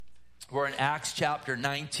We're in Acts chapter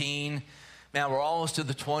 19. Man, we're almost to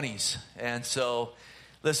the 20s. And so,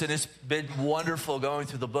 listen, it's been wonderful going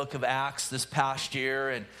through the book of Acts this past year,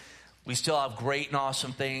 and we still have great and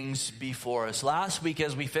awesome things before us. Last week,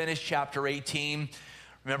 as we finished chapter 18,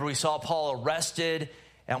 remember we saw Paul arrested,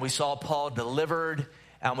 and we saw Paul delivered,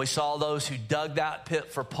 and we saw those who dug that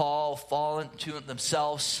pit for Paul fall into it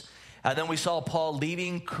themselves. And then we saw Paul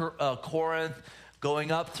leaving Corinth,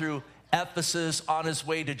 going up through Ephesus on his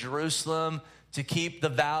way to Jerusalem to keep the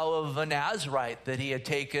vow of a Nazirite that he had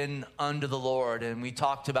taken unto the Lord. And we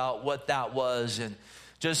talked about what that was. And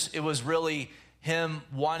just, it was really him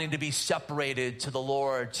wanting to be separated to the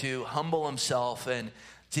Lord, to humble himself and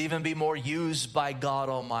to even be more used by God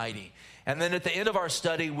Almighty. And then at the end of our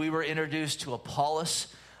study, we were introduced to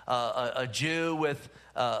Apollos, a Jew with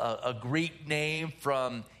a Greek name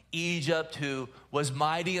from Egypt who was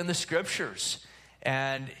mighty in the scriptures.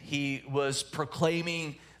 And he was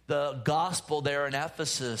proclaiming the gospel there in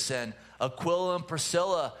Ephesus. And Aquila and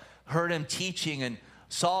Priscilla heard him teaching and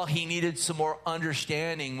saw he needed some more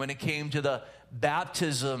understanding when it came to the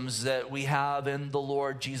baptisms that we have in the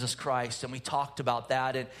Lord Jesus Christ. And we talked about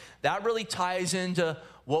that. And that really ties into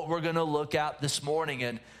what we're going to look at this morning.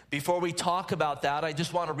 And before we talk about that, I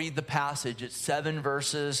just want to read the passage. It's 7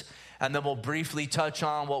 verses. And then we'll briefly touch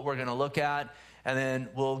on what we're going to look at. And then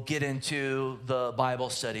we'll get into the Bible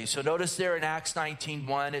study. So notice there in Acts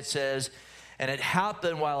 19:1, it says, "And it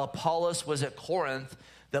happened while Apollos was at Corinth,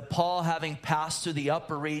 that Paul, having passed through the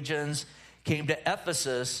upper regions, came to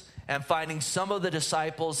Ephesus, and finding some of the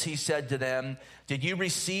disciples, he said to them, 'Did you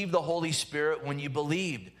receive the Holy Spirit when you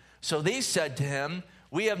believed?' So they said to him,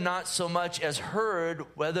 'We have not so much as heard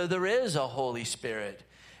whether there is a Holy Spirit.'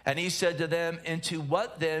 And he said to them, 'Into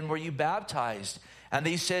what then were you baptized?' And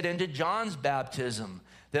they said, 'Into John's baptism.'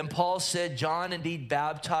 Then Paul said, 'John indeed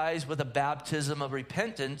baptized with a baptism of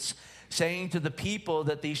repentance, saying to the people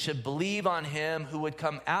that they should believe on him who would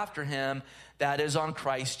come after him, that is, on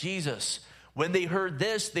Christ Jesus.' When they heard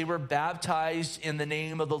this, they were baptized in the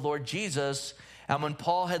name of the Lord Jesus. And when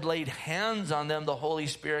Paul had laid hands on them, the Holy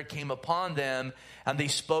Spirit came upon them, and they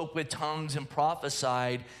spoke with tongues and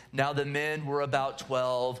prophesied. Now the men were about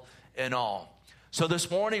 12 in all." So this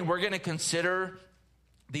morning, we're going to consider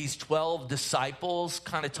these 12 disciples,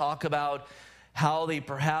 kind of talk about how they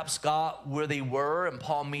perhaps got where they were and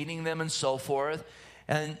Paul meeting them and so forth.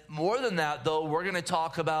 And more than that, though, we're going to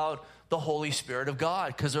talk about the Holy Spirit of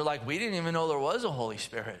God, because they're like, we didn't even know there was a Holy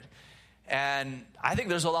Spirit. And I think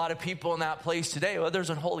there's a lot of people in that place today. Well, there's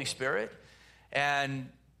a Holy Spirit, and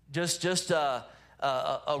just a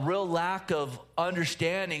real lack of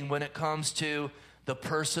understanding when it comes to the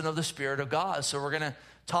person of the Spirit of God. So we're going to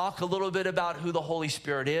talk a little bit about who the Holy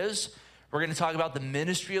Spirit is. We're going to talk about the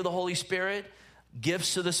ministry of the Holy Spirit,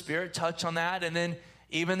 gifts of the Spirit, touch on that, and then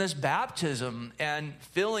even this baptism and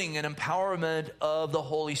filling and empowerment of the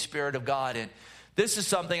Holy Spirit of God. And this is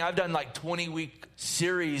something I've done, like 20-week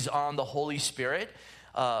series on the Holy Spirit.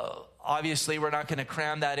 Obviously, we're not going to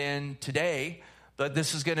cram that in today, but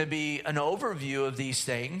this is going to be an overview of these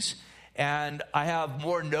things. And I have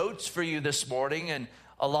more notes for you this morning, and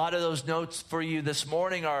a lot of those notes for you this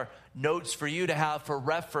morning are notes for you to have for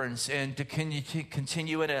reference and to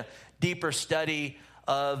continue in a deeper study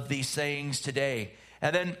of these things today.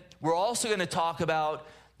 And then we're also going to talk about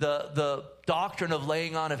the doctrine of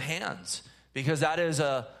laying on of hands, because that is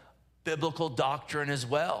a biblical doctrine as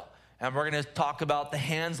well. And we're going to talk about the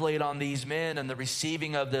hands laid on these men and the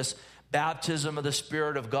receiving of this baptism of the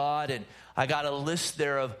Spirit of God. And I got a list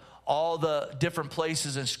there of all the different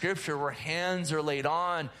places in Scripture where hands are laid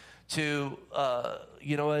on to,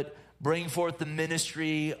 bring forth the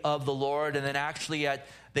ministry of the Lord. And then actually at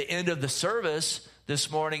the end of the service this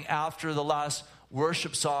morning, after the last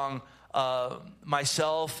worship song,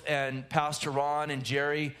 myself and Pastor Ron and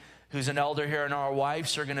Jerry, who's an elder here, and our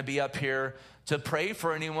wives are going to be up here to pray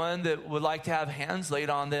for anyone that would like to have hands laid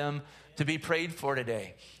on them to be prayed for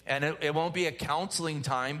today. And it won't be a counseling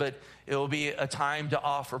time, but it will be a time to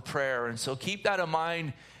offer prayer. And so keep that in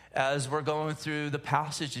mind as we're going through the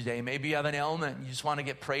passage today. Maybe you have an ailment and you just want to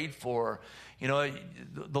get prayed for. You know,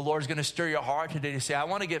 the Lord's going to stir your heart today to say, I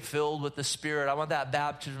want to get filled with the Spirit. I want that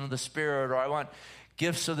baptism of the Spirit, or I want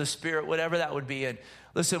gifts of the Spirit, whatever that would be. And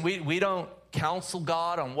listen, we don't counsel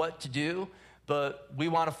God on what to do, but we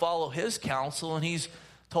want to follow his counsel. And he's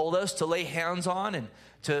told us to lay hands on and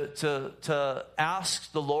to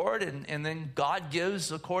ask the Lord, and then God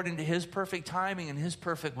gives according to his perfect timing and his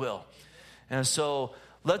perfect will. And so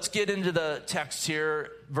let's get into the text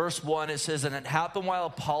here. Verse 1, it says, "And it happened while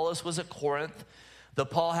Apollos was at Corinth,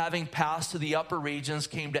 that Paul, having passed to the upper regions,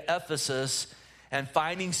 came to Ephesus, and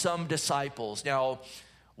finding some disciples." Now,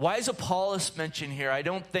 Why is Apollos mentioned here? I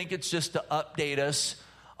don't think it's just to update us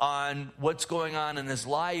on what's going on in his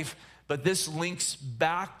life, but this links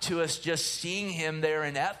back to us just seeing him there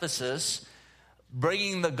in Ephesus,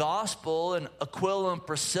 bringing the gospel, and Aquila and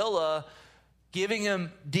Priscilla giving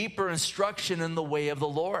him deeper instruction in the way of the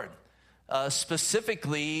Lord,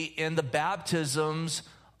 specifically in the baptisms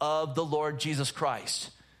of the Lord Jesus Christ,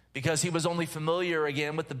 because he was only familiar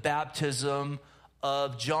again with the baptism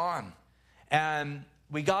of John. And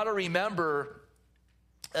we got to remember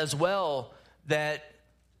as well that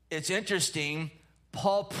it's interesting,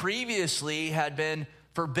 Paul previously had been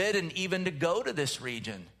forbidden even to go to this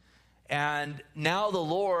region. And now the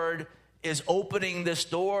Lord is opening this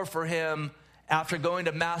door for him after going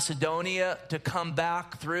to Macedonia to come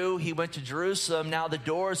back through. He went to Jerusalem. Now the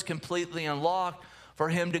door is completely unlocked for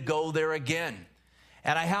him to go there again.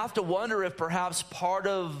 And I have to wonder if perhaps part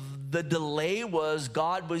of the delay was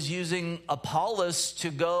God was using Apollos to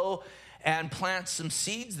go and plant some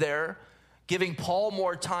seeds there, giving Paul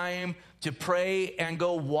more time to pray and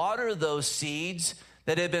go water those seeds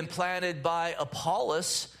that had been planted by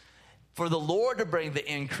Apollos for the Lord to bring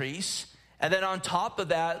the increase. And then on top of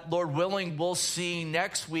that, Lord willing, we'll see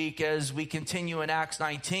next week as we continue in Acts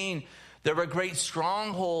 19, there were great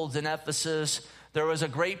strongholds in Ephesus. There was a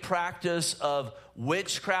great practice of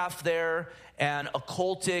witchcraft there and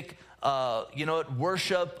occultic,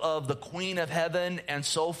 worship of the Queen of Heaven and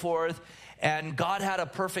so forth. And God had a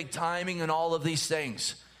perfect timing in all of these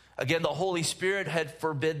things. Again, the Holy Spirit had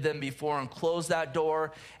forbid them before and closed that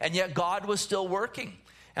door, and yet God was still working.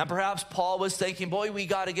 And perhaps Paul was thinking, boy, we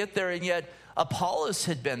got to get there, and yet Apollos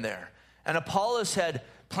had been there. And Apollos had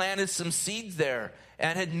planted some seeds there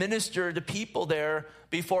and had ministered to people there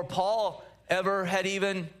before Paul ever had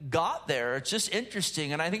even got there. It's just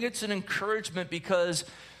interesting, and I think it's an encouragement because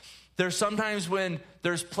there's sometimes when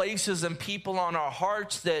there's places and people on our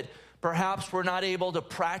hearts that perhaps we're not able to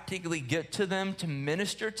practically get to them, to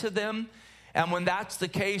minister to them. And when that's the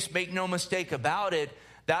case, make no mistake about it,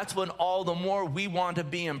 that's when all the more we want to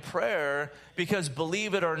be in prayer, because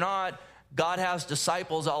believe it or not, God has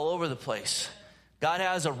disciples all over the place. God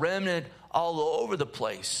has a remnant all over the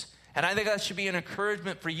place. And I think that should be an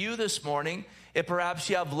encouragement for you this morning. If perhaps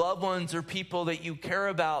you have loved ones or people that you care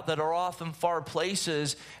about that are off in far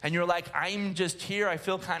places, and you're like, I'm just here, I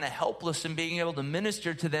feel kind of helpless in being able to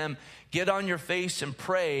minister to them, get on your face and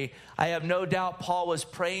pray. I have no doubt Paul was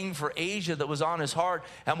praying for Asia that was on his heart.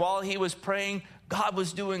 And while he was praying, God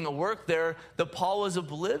was doing a work there that Paul was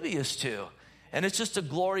oblivious to. And it's just a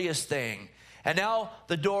glorious thing. And now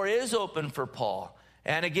the door is open for Paul.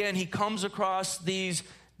 And again, he comes across these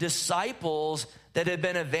disciples that had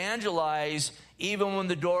been evangelized even when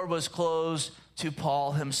the door was closed to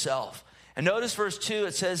Paul himself. And notice verse 2,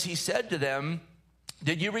 it says, he said to them,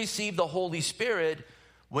 did you receive the Holy Spirit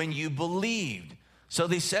when you believed? So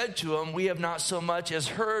they said to him, we have not so much as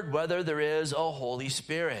heard whether there is a Holy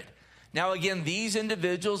Spirit. Now again, these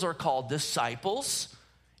individuals are called disciples.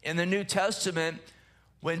 In the New Testament,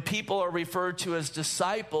 when people are referred to as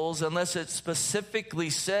disciples, unless it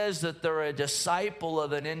specifically says that they're a disciple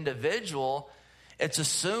of an individual, it's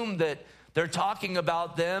assumed that they're talking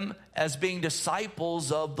about them as being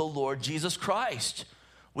disciples of the Lord Jesus Christ.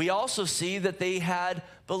 We also see that they had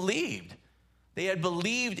believed. They had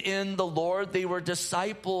believed in the Lord. They were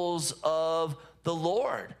disciples of the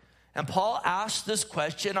Lord. And Paul asked this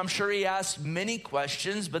question. I'm sure he asked many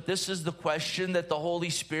questions, but this is the question that the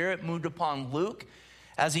Holy Spirit moved upon Luke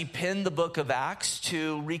as he penned the book of Acts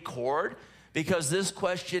to record, because this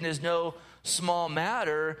question is no small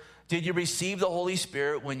matter. Did you receive the Holy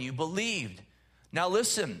Spirit when you believed? Now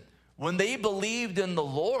listen, when they believed in the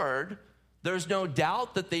Lord, there's no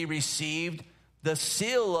doubt that they received the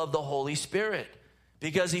seal of the Holy Spirit,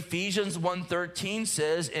 because Ephesians 1:13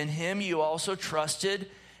 says, in him you also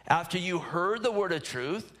trusted after you heard the word of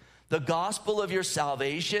truth, the gospel of your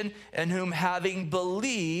salvation, in whom having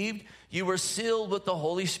believed, you were sealed with the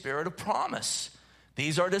Holy Spirit of promise.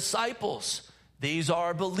 These are disciples. These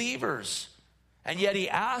are believers. And yet he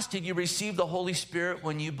asked, did you receive the Holy Spirit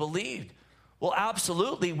when you believed? Well,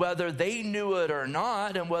 absolutely, whether they knew it or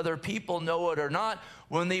not, and whether people know it or not,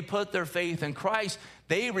 when they put their faith in Christ,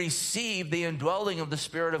 they receive the indwelling of the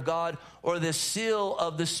Spirit of God, or the seal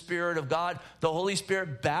of the Spirit of God. The Holy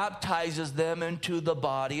Spirit baptizes them into the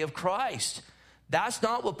body of Christ. That's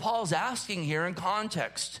not what Paul's asking here in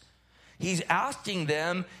context. He's asking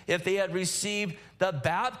them if they had received the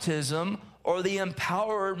baptism or the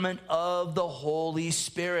empowerment of the Holy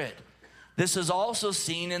Spirit. This is also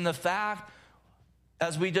seen in the fact,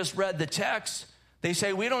 as we just read the text, they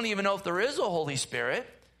say, we don't even know if there is a Holy Spirit.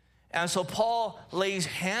 And so Paul lays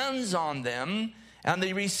hands on them, And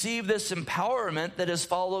they receive this empowerment that is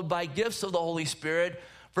followed by gifts of the Holy Spirit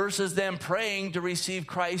versus them praying to receive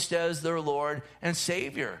Christ as their Lord and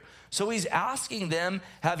Savior. So he's asking them,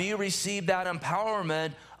 have you received that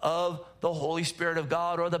empowerment of the Holy Spirit of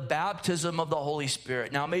God, or the baptism of the Holy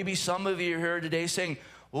Spirit? Now, maybe some of you are here today saying,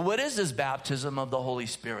 well, what is this baptism of the Holy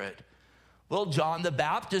Spirit? Well, John the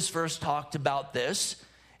Baptist first talked about this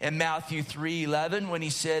in Matthew 3:11 when he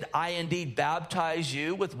said, I indeed baptize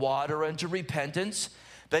you with water unto repentance,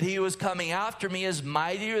 but he who is coming after me is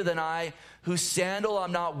mightier than I, whose sandal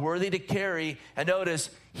I'm not worthy to carry. And notice,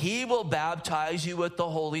 he will baptize you with the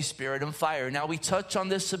Holy Spirit and fire. Now, we touched on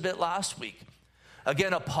this a bit last week.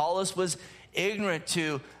 Again, Apollos was ignorant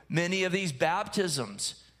to many of these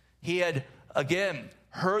baptisms. He had, again,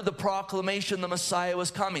 heard the proclamation the Messiah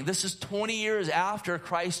was coming. This is 20 years after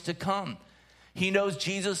Christ had come. He knows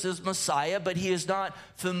Jesus is Messiah, but he is not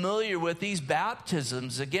familiar with these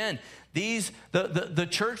baptisms. Again, the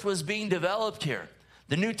church was being developed here.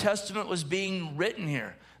 The New Testament was being written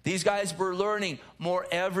here. These guys were learning more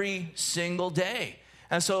every single day.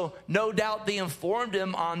 And so no doubt they informed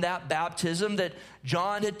him on that baptism that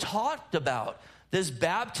John had talked about, this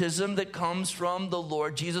baptism that comes from the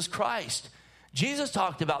Lord Jesus Christ. Jesus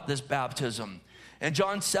talked about this baptism. In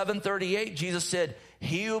John 7:38, Jesus said,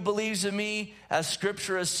 he who believes in me, as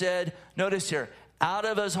scripture has said, notice here, out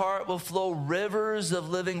of his heart will flow rivers of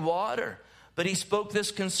living water. But he spoke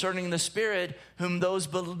this concerning the Spirit, whom those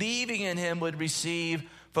believing in him would receive,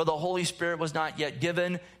 for the Holy Spirit was not yet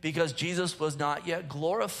given, because Jesus was not yet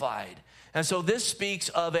glorified. And so this speaks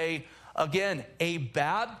of a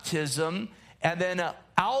baptism and then an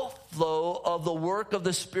outflow of the work of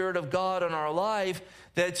the Spirit of God in our life,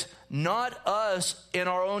 that's not us in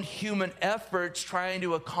our own human efforts trying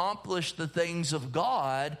to accomplish the things of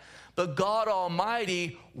God, but God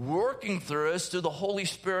Almighty working through us through the Holy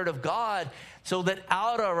Spirit of God, so that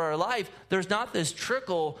out of our life, there's not this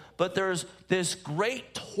trickle, but there's this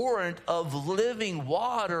great torrent of living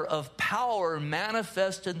water of power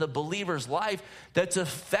manifest in the believer's life that's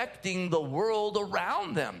affecting the world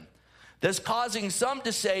around them. That's causing some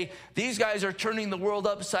to say, these guys are turning the world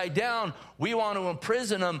upside down. We want to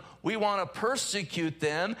imprison them. We want to persecute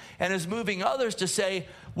them. And is moving others to say,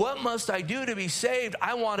 what must I do to be saved?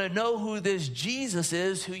 I want to know who this Jesus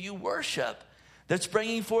is who you worship. That's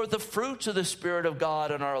bringing forth the fruits of the Spirit of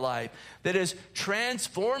God in our life. That is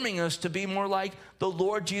transforming us to be more like the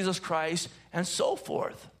Lord Jesus Christ and so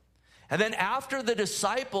forth. And then after the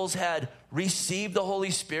disciples had received the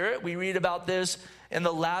Holy Spirit, we read about this in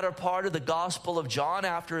the latter part of the Gospel of John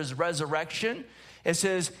after his resurrection. It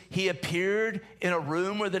says he appeared in a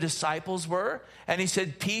room where the disciples were, and he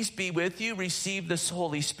said, peace be with you, receive this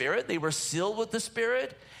Holy Spirit. They were sealed with the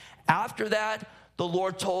Spirit. After that, the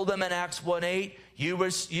Lord told them in Acts 1:8,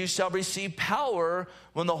 you shall receive power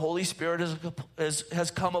when the Holy Spirit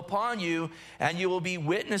has come upon you, and you will be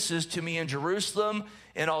witnesses to me in Jerusalem,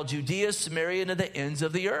 in all Judea, Samaria, and to the ends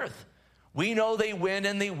of the earth. We know they went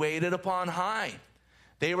and they waited upon high.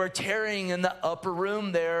 They were tarrying in the upper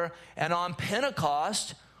room there, and on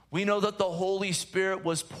Pentecost, we know that the Holy Spirit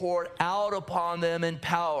was poured out upon them in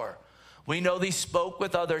power. We know they spoke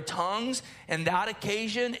with other tongues, and that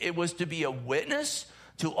occasion, it was to be a witness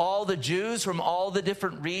to all the Jews from all the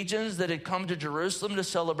different regions that had come to Jerusalem to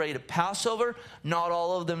celebrate a Passover. Not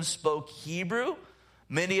all of them spoke Hebrew.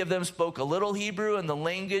 Many of them spoke a little Hebrew in the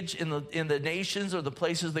language in the nations or the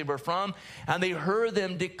places they were from, and they heard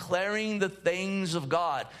them declaring the things of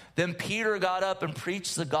God. Then Peter got up and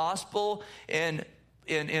preached the gospel in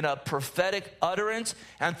a prophetic utterance,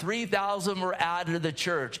 and 3,000 were added to the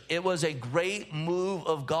church. It was a great move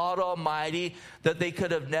of God Almighty that they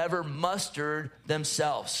could have never mustered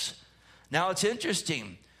themselves. Now it's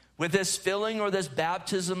interesting, with this filling or this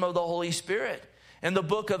baptism of the Holy Spirit, in the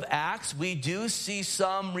book of Acts, we do see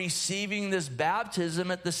some receiving this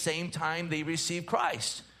baptism at the same time they receive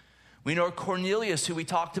Christ. We know Cornelius, who we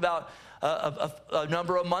talked about a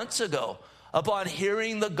number of months ago. Upon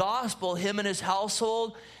hearing the gospel, him and his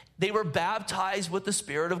household, they were baptized with the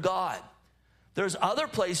Spirit of God. There's other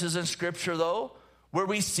places in Scripture, though, where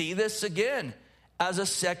we see this again as a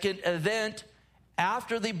second event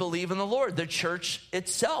after they believe in the Lord. The church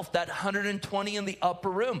itself, that 120 in the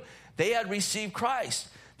upper room, they had received Christ.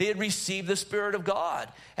 They had received the Spirit of God.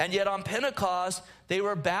 And yet on Pentecost, they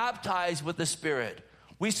were baptized with the Spirit.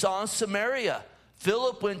 We saw in Samaria,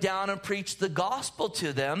 Philip went down and preached the gospel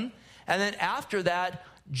to them. And then after that,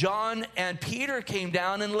 John and Peter came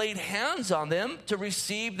down and laid hands on them to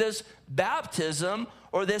receive this baptism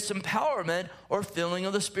or this empowerment or filling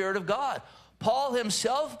of the Spirit of God. Paul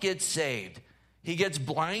himself gets saved. He gets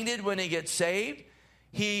blinded when he gets saved.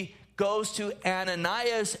 He goes to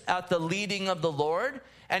Ananias at the leading of the Lord,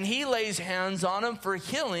 and he lays hands on him for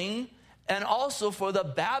healing and also for the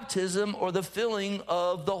baptism or the filling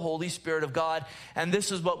of the Holy Spirit of God. And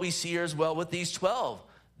this is what we see here as well with these 12.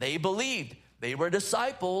 They believed. They were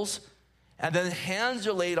disciples. And then hands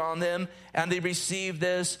are laid on them, and they receive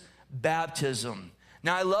this baptism.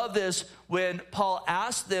 Now, I love this when Paul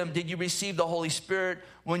asked them, did you receive the Holy Spirit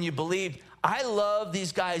when you believed? I love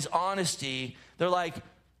these guys' honesty. They're like,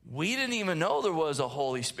 we didn't even know there was a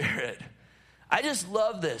Holy Spirit. I just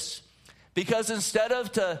love this. Because instead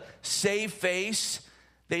of to save face,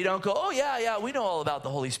 they don't go, oh, yeah, we know all about the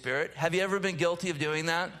Holy Spirit. Have you ever been guilty of doing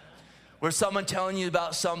that? Where someone telling you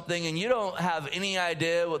about something and you don't have any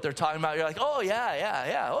idea what they're talking about. You're like, oh,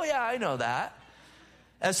 yeah. Oh, yeah, I know that.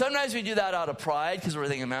 And sometimes we do that out of pride because we're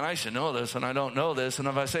thinking, man, I should know this and I don't know this. And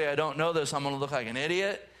if I say I don't know this, I'm going to look like an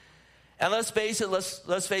idiot. And let's face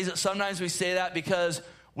it, sometimes we say that because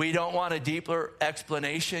we don't want a deeper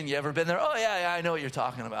explanation. You ever been there? Oh, yeah, I know what you're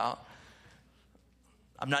talking about.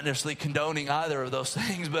 I'm not necessarily condoning either of those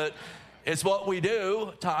things, but it's what we do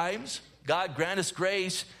at times. God grant us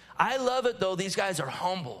grace. I love it, though. These guys are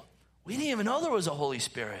humble. We didn't even know there was a Holy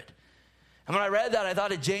Spirit. And when I read that, I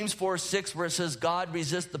thought of James 4:6, where it says, God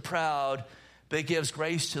resists the proud, but gives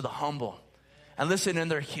grace to the humble. And listen, in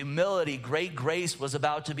their humility, great grace was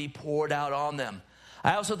about to be poured out on them.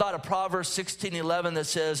 I also thought of Proverbs 16:11 that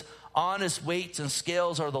says, honest weights and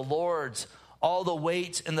scales are the Lord's. All the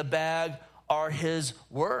weights in the bag are his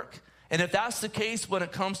work. And if that's the case when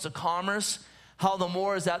it comes to commerce, how the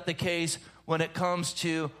more is that the case when it comes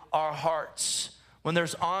to our hearts? When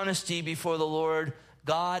there's honesty before the Lord,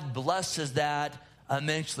 God blesses that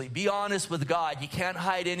immensely. Be honest with God. You can't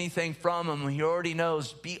hide anything from him. He already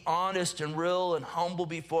knows. Be honest and real and humble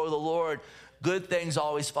before the Lord. Good things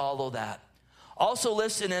always follow that. Also,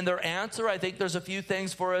 listen, in their answer, I think there's a few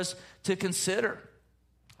things for us to consider.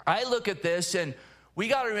 I look at this, and we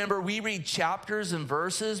got to remember, we read chapters and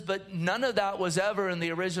verses, but none of that was ever in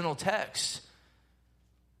the original text.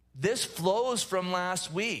 This flows from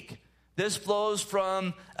last week. This flows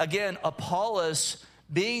from, again, Apollos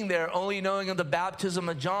being there, only knowing of the baptism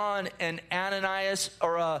of John, and Ananias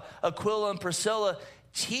or Aquila and Priscilla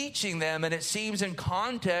teaching them. And it seems in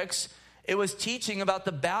context, it was teaching about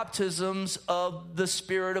the baptisms of the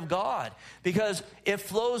Spirit of God. Because it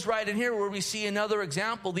flows right in here where we see another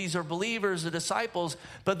example. These are believers, the disciples,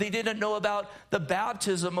 but they didn't know about the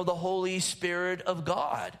baptism of the Holy Spirit of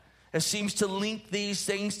God. It seems to link these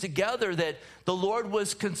things together, that the Lord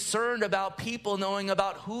was concerned about people knowing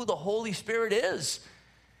about who the Holy Spirit is,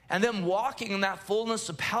 and them walking in that fullness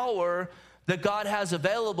of power that God has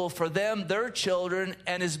available for them, their children,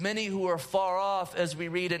 and as many who are far off, as we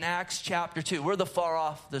read in Acts chapter 2. We're the far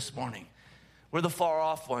off this morning. We're the far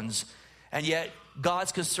off ones. And yet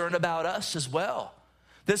God's concerned about us as well.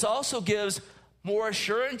 This also gives more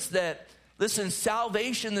assurance that, listen,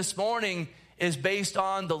 salvation this morning is based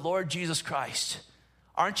on the Lord Jesus Christ.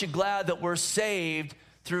 Aren't you glad that we're saved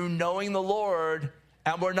through knowing the Lord,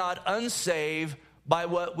 and we're not unsaved by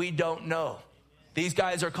what we don't know? These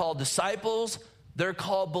guys are called disciples. They're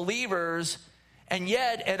called believers. And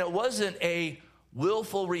yet, and it wasn't a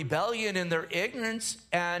willful rebellion in their ignorance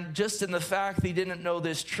and just in the fact they didn't know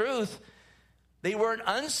this truth. They weren't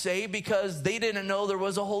unsaved because they didn't know there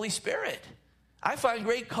was a Holy Spirit. I find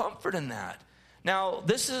great comfort in that. Now,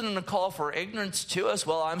 this isn't a call for ignorance to us.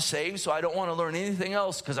 Well, I'm saved, so I don't want to learn anything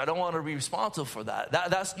else because I don't want to be responsible for that.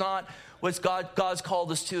 That's not what God's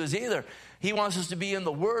called us to is either. He wants us to be in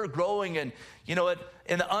the Word, growing and, in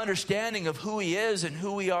the understanding of who He is and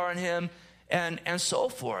who we are in Him and so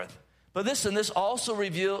forth. But listen, this also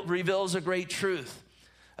reveals a great truth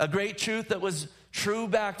that was true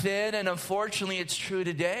back then, and unfortunately it's true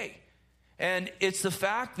today. And it's the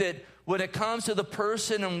fact that when it comes to the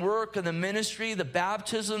person and work and the ministry, the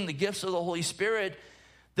baptism, the gifts of the Holy Spirit,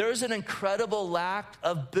 there's an incredible lack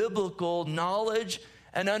of biblical knowledge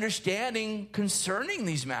and understanding concerning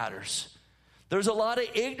these matters. There's a lot of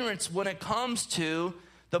ignorance when it comes to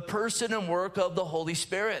the person and work of the Holy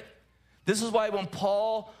Spirit. This is why when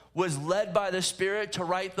Paul was led by the Spirit to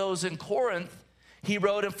write those in Corinth, he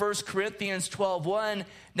wrote in 1 Corinthians 12:1,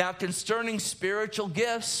 now concerning spiritual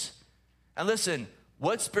gifts. And listen,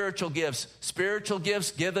 what spiritual gifts? Spiritual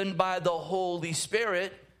gifts given by the Holy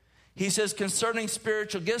Spirit. He says, concerning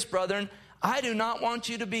spiritual gifts, brethren, I do not want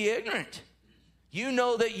you to be ignorant. You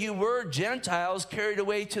know that you were Gentiles carried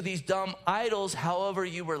away to these dumb idols, however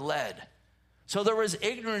you were led. So there was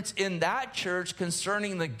ignorance in that church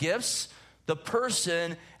concerning the gifts, the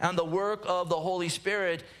person, and the work of the Holy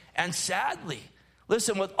Spirit. And sadly,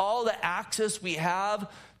 listen, with all the access we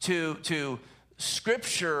have to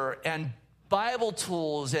scripture and Bible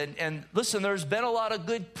tools. And listen, there's been a lot of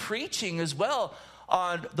good preaching as well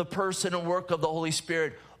on the person and work of the Holy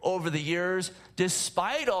Spirit over the years.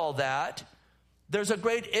 Despite all that, there's a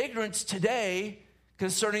great ignorance today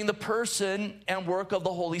concerning the person and work of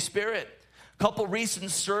the Holy Spirit. A couple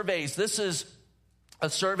recent surveys. This is a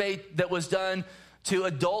survey that was done to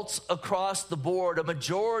adults across the board. A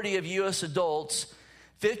majority of U.S. adults,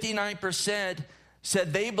 59%,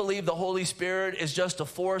 said they believe the Holy Spirit is just a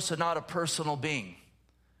force and not a personal being.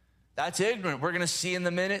 That's ignorant. We're going to see in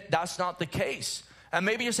a minute that's not the case. And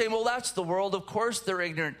maybe you're saying, well, that's the world. Of course they're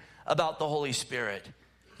ignorant about the Holy Spirit.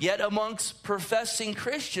 Yet amongst professing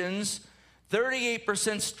Christians,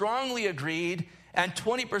 38% strongly agreed and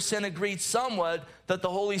 20% agreed somewhat that the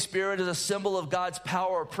Holy Spirit is a symbol of God's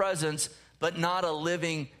power or presence, but not a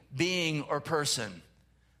living being or person.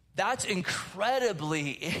 That's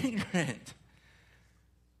incredibly ignorant.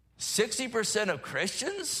 60% of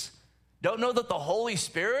Christians don't know that the Holy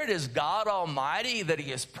Spirit is God Almighty, that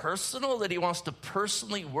he is personal, that he wants to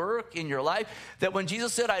personally work in your life. That when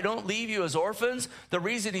Jesus said, I don't leave you as orphans, the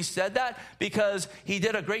reason he said that, because he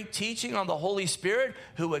did a great teaching on the Holy Spirit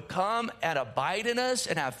who would come and abide in us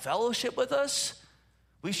and have fellowship with us.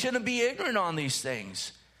 We shouldn't be ignorant on these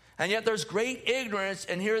things. And yet there's great ignorance,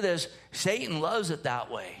 and hear this, Satan loves it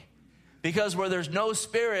that way. Because where there's no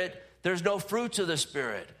Spirit, there's no fruits of the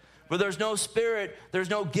Spirit. Where there's no Spirit, there's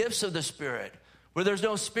no gifts of the Spirit. Where there's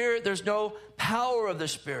no Spirit, there's no power of the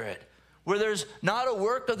Spirit. Where there's not a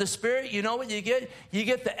work of the Spirit, you know what you get? You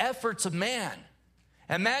get the efforts of man.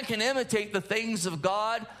 And man can imitate the things of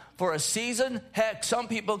God for a season. Heck, some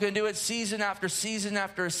people can do it season after season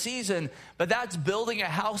after season. But that's building a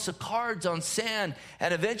house of cards on sand,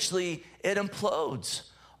 and eventually it implodes.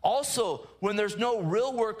 Also, when there's no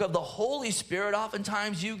real work of the Holy Spirit,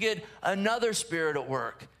 oftentimes you get another spirit at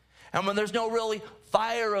work. And when there's no really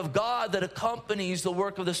fire of God that accompanies the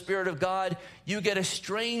work of the Spirit of God, you get a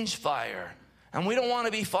strange fire. And we don't want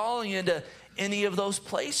to be falling into any of those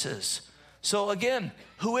places. So again,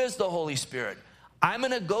 who is the Holy Spirit? I'm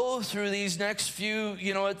going to go through these next few,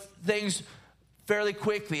 things fairly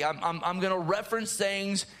quickly. I'm going to reference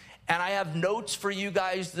things, and I have notes for you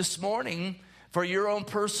guys this morning for your own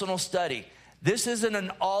personal study. This isn't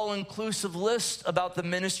an all-inclusive list about the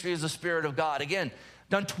ministry of the Spirit of God. Again,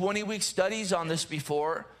 done 20-week studies on this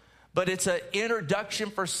before, but it's an introduction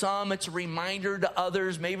for some. It's a reminder to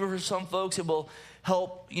others. Maybe for some folks it will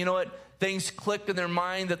help, things click in their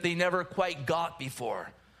mind that they never quite got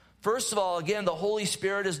before. First of all, again, the Holy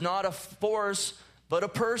Spirit is not a force, but a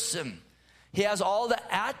person. He has all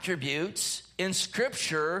the attributes in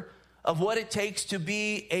Scripture of what it takes to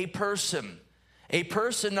be a person. A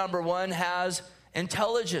person, number one, has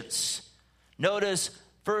intelligence. Notice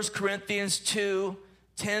 1 Corinthians 2,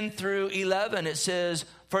 10 through 11, it says,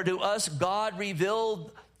 for to us God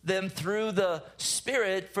revealed them through the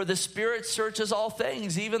Spirit, for the Spirit searches all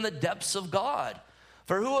things, even the depths of God.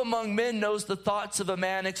 For who among men knows the thoughts of a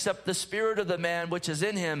man except the spirit of the man which is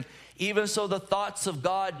in him? Even so the thoughts of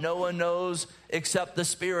God no one knows except the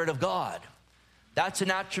Spirit of God. That's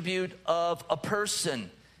an attribute of a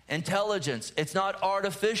person. Intelligence. It's not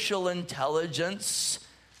artificial intelligence,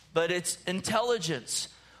 but it's intelligence.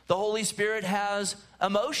 The Holy Spirit has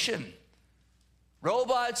emotion.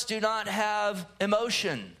 Robots do not have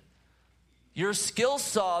emotion. Your skill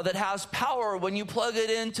saw that has power, when you plug it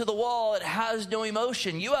into the wall, it has no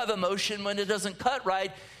emotion. You have emotion when it doesn't cut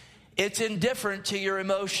right. It's indifferent to your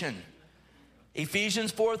emotion.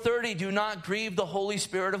 Ephesians 4:30, do not grieve the Holy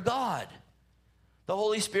Spirit of God. The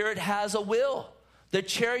Holy Spirit has a will. The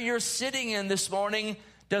chair you're sitting in this morning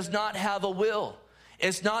does not have a will.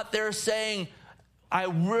 It's not there saying, I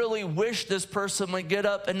really wish this person would get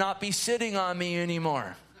up and not be sitting on me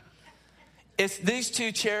anymore. It's these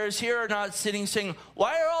two chairs here are not sitting saying,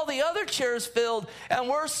 why are all the other chairs filled and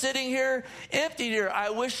we're sitting here empty here?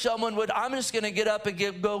 I wish someone would. I'm just going to get up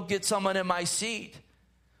and go get someone in my seat.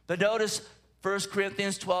 But notice 1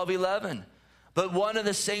 Corinthians 12:11. But one and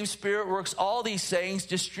the same Spirit works all these things,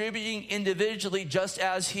 distributing individually just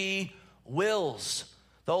as he wills.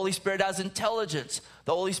 The Holy Spirit has intelligence.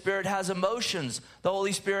 The Holy Spirit has emotions. The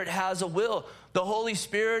Holy Spirit has a will. The Holy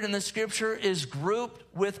Spirit in the Scripture is grouped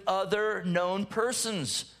with other known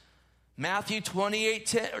persons. Matthew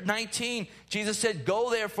 28:19, Jesus said, go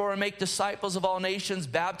therefore and make disciples of all nations,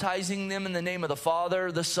 baptizing them in the name of the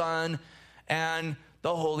Father, the Son, and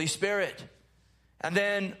the Holy Spirit. And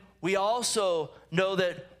then we also know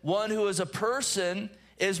that one who is a person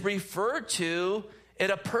is referred to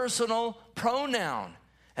in a personal pronoun.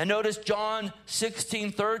 And notice John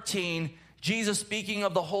 16:13, Jesus speaking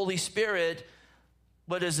of the Holy Spirit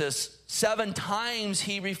what is this? 7 times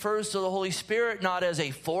he refers to the Holy Spirit not as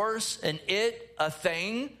a force, a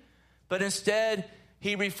thing, but instead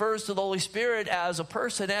he refers to the Holy Spirit as a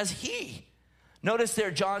person, as he. Notice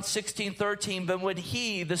there, John 16:13, but when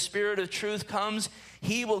he, the Spirit of truth, comes,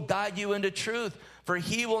 he will guide you into truth. For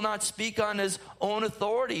he will not speak on his own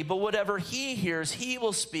authority, but whatever he hears, he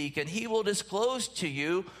will speak, and he will disclose to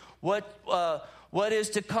you what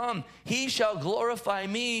is to come. He shall glorify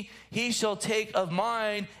me, he shall take of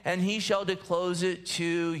mine, and he shall disclose it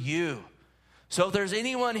to you. So if there's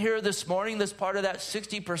anyone here this morning that's part of that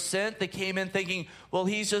 60% that came in thinking, well,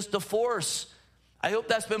 he's just a force, I hope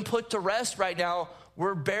that's been put to rest right now.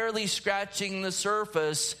 We're barely scratching the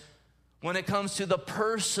surface when it comes to the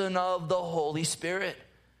person of the Holy Spirit.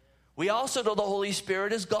 We also know the Holy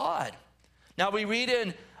Spirit is God. Now we read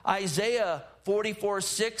in Isaiah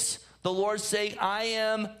 44:6, the Lord saying, I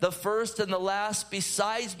am the first and the last.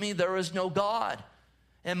 Besides me, there is no God.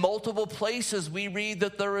 In multiple places, we read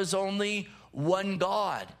that there is only one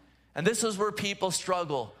God. And this is where people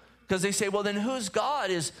struggle, because they say, well, then who's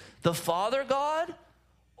God? Is the Father God?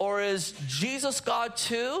 Or is Jesus God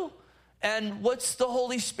too? And what's the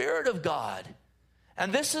Holy Spirit of God?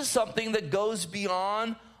 And this is something that goes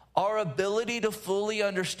beyond our ability to fully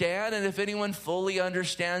understand. And if anyone fully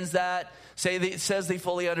understands that, says they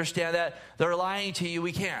fully understand that, they're lying to you.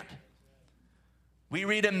 We can't. We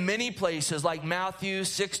read in many places like Matthew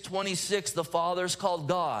 6:26, the Father is called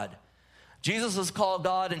God. Jesus is called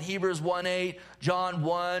God in Hebrews 1:8, John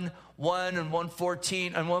 1:1 and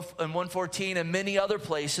 1:14 and many other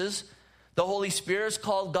places. The Holy Spirit is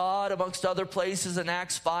called God amongst other places in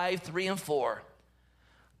Acts 5:3 and 4.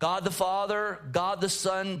 God the Father, God the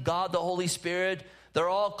Son, God the Holy Spirit, they're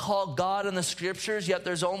all called God in the scriptures, yet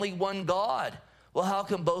there's only one God. Well, how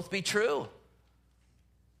can both be true?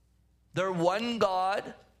 They're one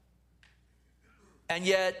God, and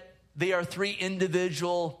yet they are 3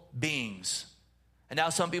 individual beings. And now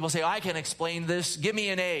some people say, I can explain this. Give me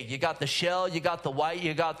an egg. You got the shell, you got the white,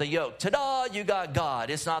 you got the yolk. Ta-da, you got God.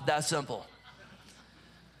 It's not that simple.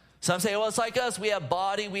 Some say, well, it's like us. We have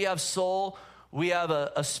body, we have soul, we have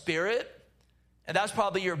a spirit. And that's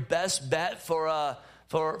probably your best bet for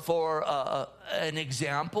an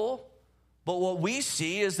example. But what we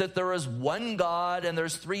see is that there is one God and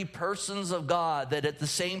there's 3 persons of God that at the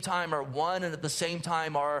same time are one and at the same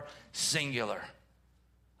time are singular.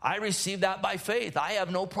 I receive that by faith. I have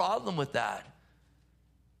no problem with that.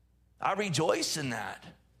 I rejoice in that.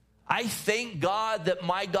 I thank God that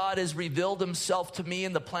my God has revealed himself to me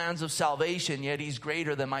in the plans of salvation, yet he's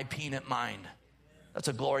greater than my peanut mind. That's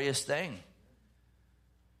a glorious thing.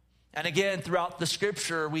 And again, throughout the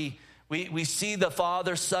scripture, we see the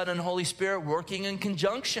Father, Son, and Holy Spirit working in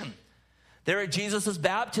conjunction. There at Jesus'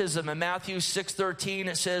 baptism in Matthew 6:13,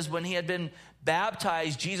 it says, when he had been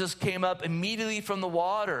baptized, Jesus came up immediately from the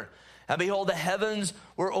water. And behold, the heavens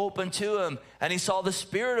were opened to him. And he saw the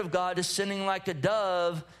Spirit of God descending like a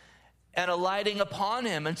dove and alighting upon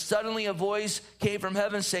him. And suddenly a voice came from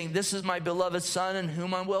heaven saying, this is my beloved Son in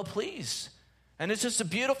whom I'm well pleased. And it's just a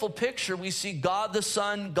beautiful picture. We see God the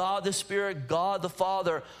Son, God the Spirit, God the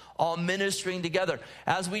Father all ministering together.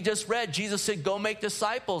 As we just read, Jesus said, go make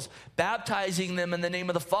disciples, baptizing them in the name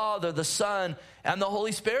of the Father, the Son, and the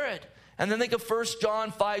Holy Spirit. And then think of 1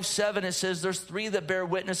 John 5:7. It says there's 3 that bear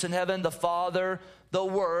witness in heaven, the Father, the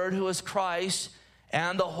Word, who is Christ,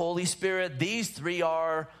 and the Holy Spirit. These 3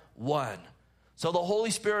 are one. So the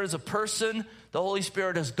Holy Spirit is a person. The Holy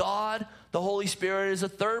Spirit is God. The Holy Spirit is a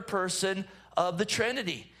 3rd person of the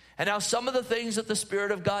Trinity. And now some of the things that the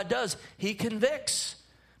Spirit of God does, he convicts.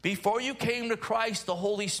 Before you came to Christ, the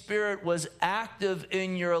Holy Spirit was active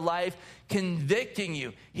in your life, convicting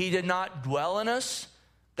you. He did not dwell in us.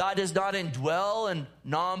 God does not indwell in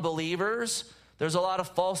non-believers. There's a lot of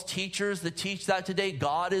false teachers that teach that today.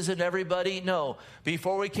 God is in everybody. No.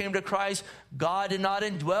 Before we came to Christ, God did not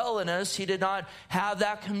indwell in us. He did not have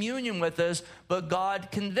that communion with us, but God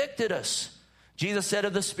convicted us. Jesus said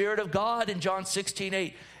of the Spirit of God in John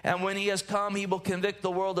 16:8, and when he has come, he will convict the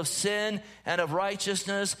world of sin and of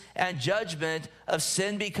righteousness and judgment, of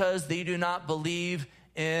sin because they do not believe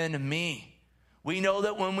in me. We know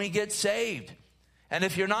that when we get saved, and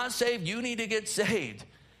if you're not saved, you need to get saved.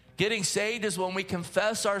 Getting saved is when we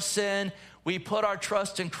confess our sin, we put our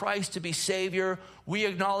trust in Christ to be Savior, we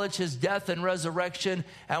acknowledge his death and resurrection,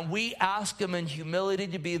 and we ask him in humility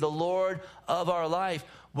to be the Lord of our life.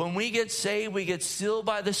 When we get saved, we get sealed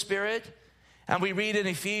by the Spirit, and we read in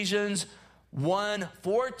Ephesians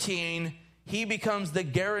 1:14, he becomes the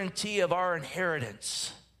guarantee of our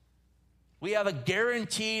inheritance. We have a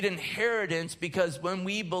guaranteed inheritance because when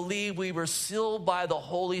we believe, we were sealed by the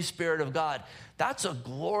Holy Spirit of God. That's a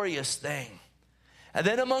glorious thing. And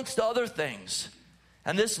then amongst other things,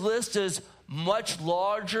 and this list is much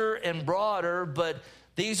larger and broader, but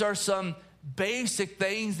these are some basic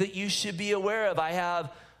things that you should be aware of. I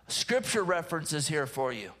have scripture references here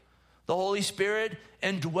for you. The Holy Spirit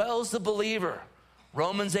indwells the believer,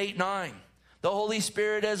 Romans 8:9. The Holy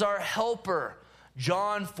Spirit is our helper,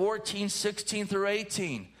 John 14:16 through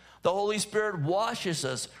 18. The Holy Spirit washes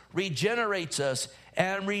us, regenerates us,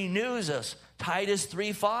 and renews us, Titus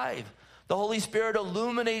 3:5. The Holy Spirit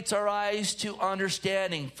illuminates our eyes to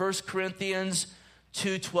understanding, 1 Corinthians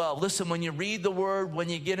 2:12. Listen, when you read the word, when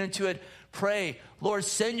you get into it, pray, Lord,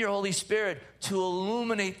 send your Holy Spirit to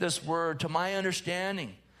illuminate this word to my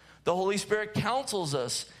understanding. The Holy Spirit counsels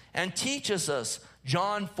us and teaches us,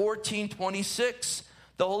 John 14:26.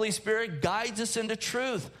 The Holy Spirit guides us into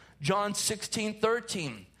truth, John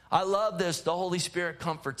 16:13. I love this. The Holy Spirit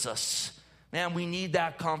comforts us. Man, we need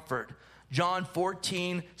that comfort. John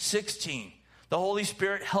 14:16. The Holy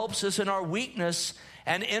Spirit helps us in our weakness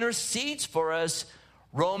and intercedes for us,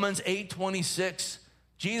 Romans 8:26.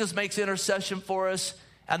 Jesus makes intercession for us,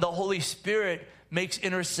 and the Holy Spirit makes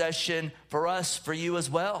intercession for us, for you as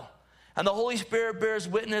well. And the Holy Spirit bears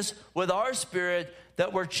witness with our spirit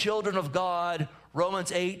that we're children of God,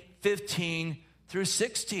 Romans 8:15 through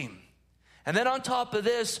 16. And then on top of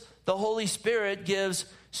this, the Holy Spirit gives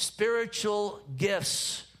spiritual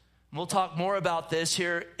gifts. We'll talk more about this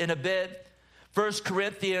here in a bit. 1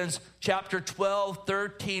 Corinthians chapter 12,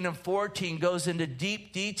 13, and 14 goes into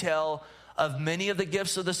deep detail of many of the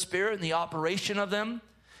gifts of the Spirit and the operation of them.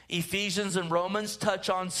 Ephesians and Romans touch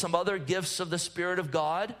on some other gifts of the Spirit of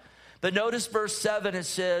God. But notice verse 7, it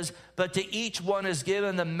says, but to each one is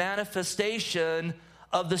given the manifestation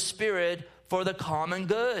of the Spirit for the common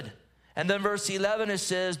good. And then verse 11, it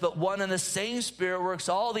says, but one and the same Spirit works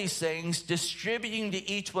all these things, distributing to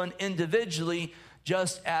each one individually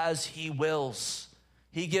just as he wills.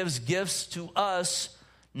 He gives gifts to us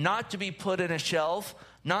not to be put in a shelf,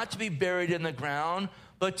 not to be buried in the ground,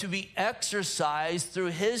 but to be exercised through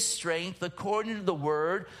his strength according to the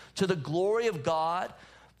word, to the glory of God,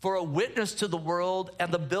 for a witness to the world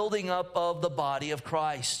and the building up of the body of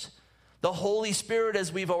Christ. The Holy Spirit,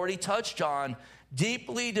 as we've already touched on,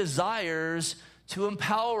 deeply desires to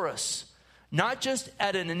empower us, not just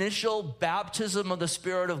at an initial baptism of the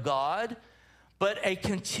Spirit of God, but a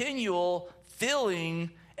continual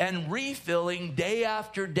filling and refilling day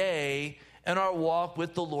after day in our walk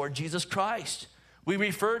with the Lord Jesus Christ. We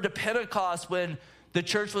referred to Pentecost when the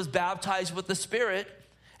church was baptized with the Spirit.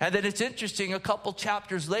 And then it's interesting, a couple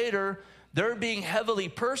chapters later, they're being heavily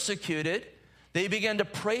persecuted. They began to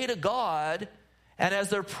pray to God. And as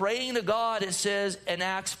they're praying to God, it says in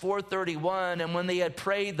Acts 4:31, and when they had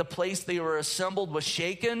prayed, the place they were assembled was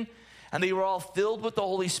shaken, and they were all filled with the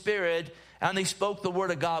Holy Spirit, and they spoke the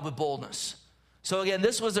word of God with boldness. So again,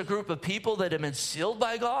 this was a group of people that had been sealed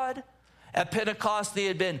by God. At Pentecost, they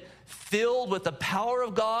had been filled with the power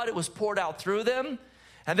of God. It was poured out through them.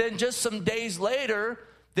 And then just some days later,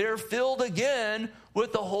 they're filled again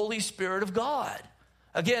with the Holy Spirit of God.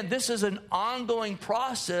 Again, this is an ongoing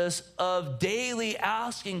process of daily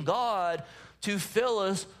asking God to fill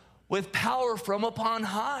us with power from upon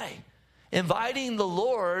high, inviting the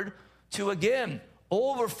Lord to, again,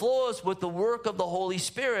 overflow us with the work of the Holy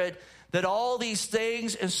Spirit, that all these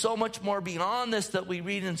things and so much more beyond this that we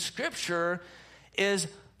read in Scripture is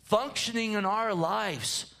functioning in our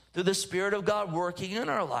lives through the Spirit of God working in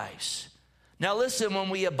our lives. Now listen, when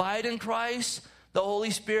we abide in Christ, the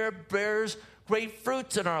Holy Spirit bears great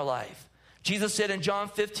fruits in our life. Jesus said in John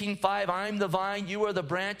 15:5, I am the vine, you are the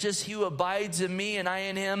branches. He who abides in me and I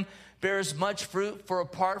in him bears much fruit, for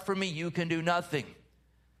apart from me you can do nothing.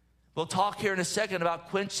 We'll talk here in a second about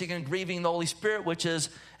quenching and grieving the Holy Spirit, which is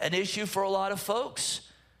an issue for a lot of folks.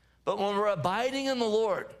 But when we're abiding in the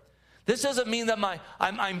Lord, this doesn't mean that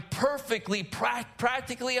I'm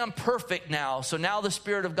practically I'm perfect now, so now the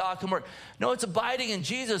Spirit of God can work. No, it's abiding in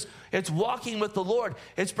Jesus. It's walking with the Lord.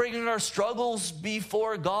 It's bringing our struggles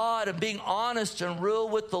before God and being honest and real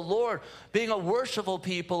with the Lord, being a worshipful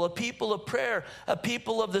people, a people of prayer, a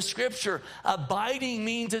people of the Scripture. Abiding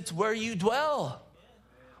means it's where you dwell.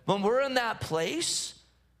 When we're in that place,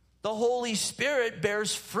 the Holy Spirit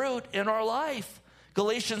bears fruit in our life.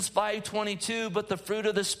 Galatians 5:22, but the fruit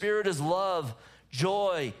of the Spirit is love,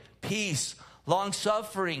 joy, peace,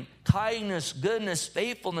 long-suffering, kindness, goodness,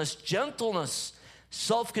 faithfulness, gentleness,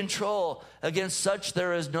 self-control. Against such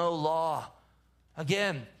there is no law.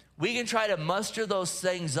 Again, we can try to muster those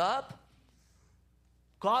things up.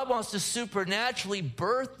 God wants to supernaturally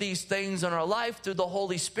birth these things in our life through the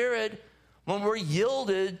Holy Spirit when we're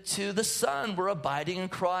yielded to the Son. We're abiding in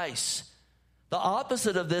Christ. The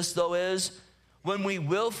opposite of this, though, is when we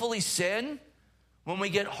willfully sin, when we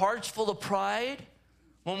get hearts full of pride,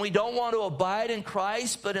 when we don't want to abide in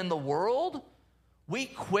Christ but in the world, we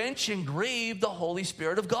quench and grieve the Holy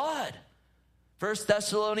Spirit of God. 1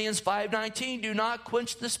 Thessalonians 5:19, do not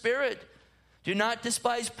quench the Spirit. Do not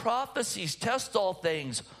despise prophecies. Test all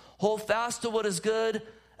things. Hold fast to what is good.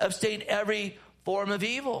 Abstain every form of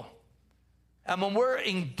evil. And when we're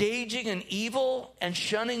engaging in evil and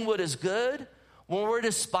shunning what is good, when we're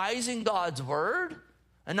despising God's word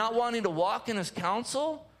and not wanting to walk in his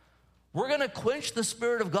counsel, we're going to quench the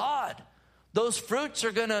Spirit of God. Those fruits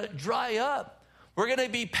are going to dry up. We're going to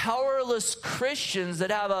be powerless Christians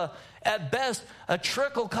that have at best, a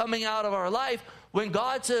trickle coming out of our life when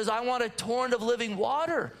God says, I want a torrent of living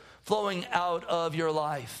water flowing out of your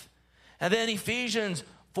life. And then Ephesians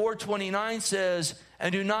 4:29 says,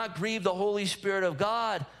 and do not grieve the Holy Spirit of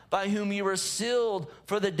God, by whom you were sealed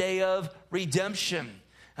for the day of redemption.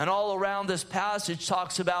 And all around this passage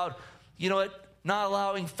talks about, not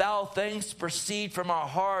allowing foul things to proceed from our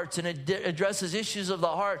hearts, and it addresses issues of the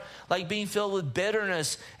heart like being filled with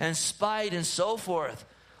bitterness and spite and so forth.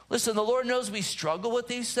 Listen, the Lord knows we struggle with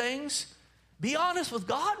these things. Be honest with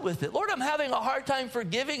God with it. Lord, I'm having a hard time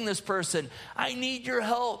forgiving this person. I need your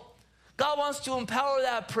help. God wants to empower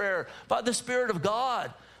that prayer by the Spirit of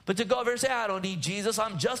God. But to go over and say, I don't need Jesus.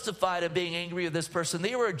 I'm justified in being angry with this person.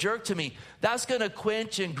 They were a jerk to me. That's going to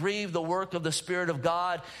quench and grieve the work of the Spirit of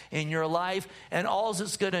God in your life. And all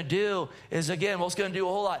it's going to do is, again, it's going to do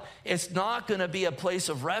a whole lot. It's not going to be a place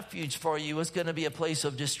of refuge for you. It's going to be a place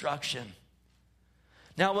of destruction.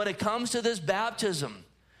 Now, when it comes to this baptism,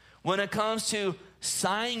 when it comes to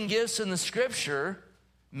sign gifts in the Scripture,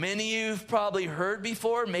 many of you have probably heard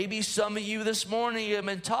before. Maybe some of you this morning have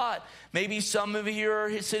been taught. Maybe some of you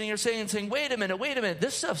are sitting here saying, wait a minute,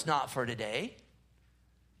 this stuff's not for today.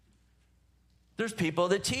 There's people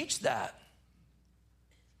that teach that.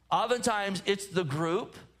 Oftentimes, it's the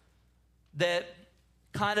group that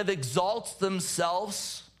kind of exalts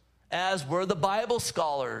themselves as we're the Bible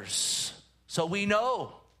scholars. So we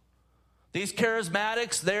know. These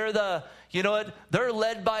charismatics, they're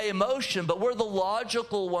led by emotion, but we're the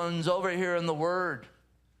logical ones over here in the Word.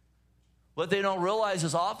 What they don't realize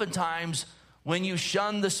is oftentimes when you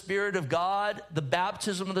shun the Spirit of God, the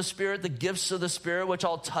baptism of the Spirit, the gifts of the Spirit, which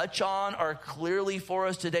I'll touch on, are clearly for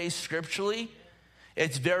us today scripturally.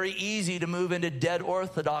 It's very easy to move into dead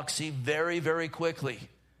orthodoxy very, very quickly.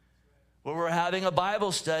 Where we're having a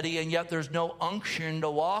Bible study and yet there's no unction to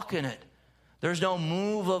walk in it. There's no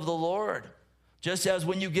move of the Lord. Just as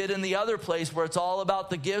when you get in the other place where it's all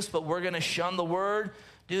about the gifts, but we're going to shun the word,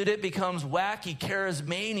 dude, it becomes wacky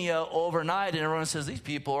charismania overnight, and everyone says, these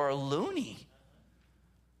people are loony.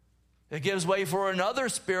 It gives way for another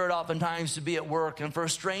spirit oftentimes to be at work and for a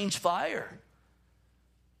strange fire.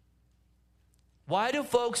 Why do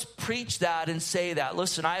folks preach that and say that?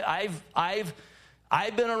 Listen, I've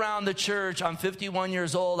been around the church. I'm 51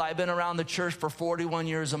 years old. I've been around the church for 41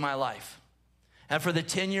 years of my life. And for the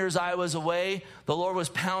 10 years I was away, the Lord was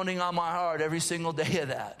pounding on my heart every single day of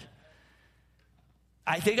that.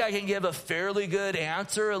 I think I can give a fairly good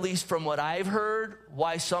answer, at least from what I've heard,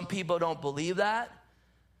 why some people don't believe that.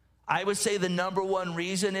 I would say the number one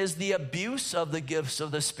reason is the abuse of the gifts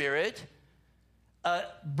of the Spirit,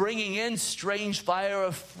 bringing in strange fire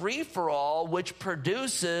of free-for-all, which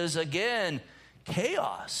produces, again,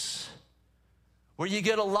 chaos. Where you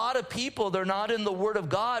get a lot of people, they're not in the Word of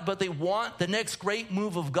God, but they want the next great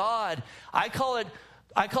move of God. I call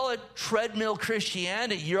it treadmill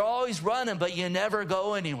Christianity. You're always running, but you never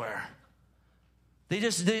go anywhere.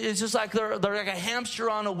 It's just like they're like a hamster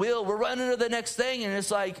on a wheel. We're running to the next thing, and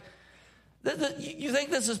it's like, you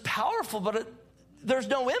think this is powerful, but there's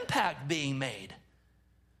no impact being made.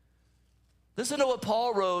 Listen to what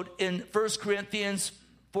Paul wrote in 1 Corinthians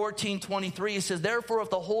 14:23. He says, therefore, if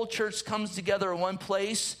the whole church comes together in one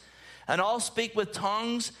place and all speak with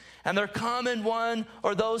tongues, and there come in one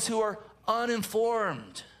or those who are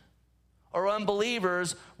uninformed or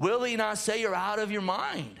unbelievers, will he not say you're out of your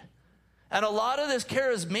mind? And a lot of this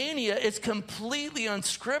charismania, it's completely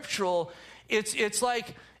unscriptural. It's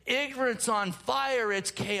like ignorance on fire.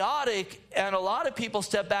 It's chaotic. And a lot of people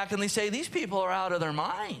step back and they say, these people are out of their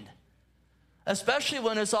mind. Especially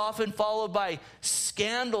when it's often followed by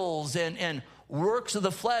scandals and works of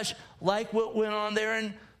the flesh, like what went on there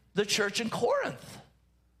in the church in Corinth.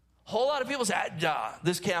 A whole lot of people say,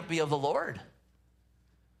 this can't be of the Lord.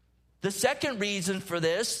 The second reason for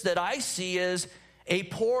this that I see is a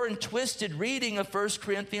poor and twisted reading of 1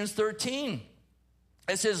 Corinthians 13.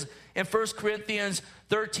 It says in 1 Corinthians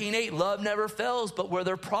 13:8, love never fails, but where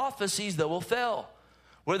there are prophecies, they will fail.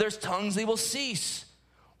 Where there's tongues, they will cease.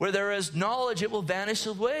 Where there is knowledge, it will vanish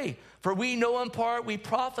away. For we know in part, we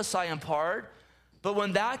prophesy in part. But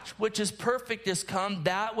when that which is perfect is come,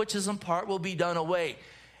 that which is in part will be done away.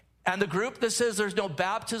 And the group that says there's no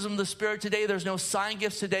baptism of the Spirit today, there's no sign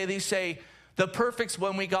gifts today, they say the perfect's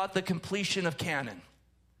when we got the completion of canon.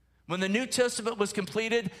 When the New Testament was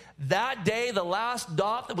completed, that day, the last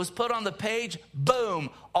dot that was put on the page,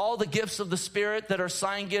 boom, all the gifts of the Spirit that are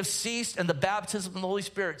sign gifts ceased and the baptism of the Holy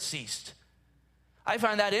Spirit ceased. I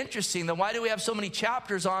find that interesting. Then why do we have so many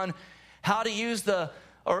chapters on how to use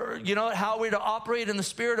how we're to operate in the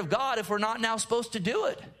Spirit of God if we're not now supposed to do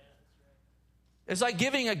it? It's like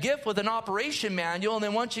giving a gift with an operation manual, and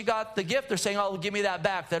then once you got the gift, they're saying, oh, give me that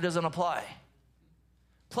back. That doesn't apply.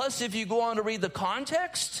 Plus, if you go on to read the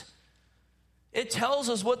context, it tells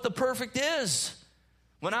us what the perfect is.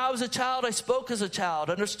 When I was a child, I spoke as a child,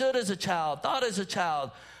 understood as a child, thought as a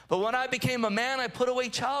child. But when I became a man, I put away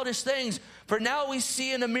childish things. For now we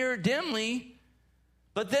see in a mirror dimly,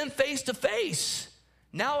 but then face to face.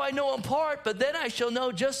 Now I know in part, but then I shall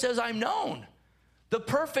know just as I'm known. The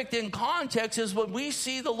perfect in context is when we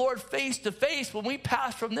see the Lord face to face, when we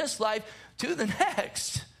pass from this life to the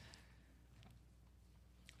next.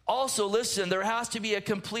 Also, listen, there has to be a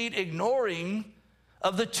complete ignoring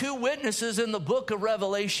of the two witnesses in the book of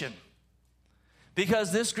Revelation.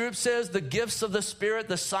 Because this group says the gifts of the Spirit,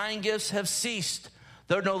 the sign gifts, have ceased.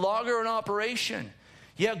 They're no longer in operation.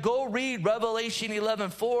 Yet go read Revelation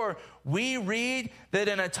 11:4. We read that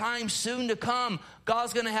in a time soon to come,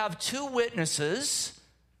 God's going to have two witnesses.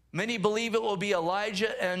 Many believe it will be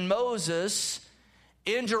Elijah and Moses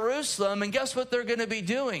in Jerusalem. And guess what they're going to be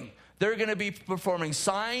doing? They're going to be performing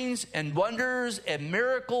signs and wonders and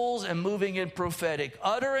miracles and moving in prophetic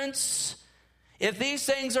utterance. If these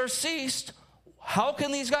things are ceased, how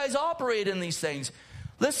can these guys operate in these things?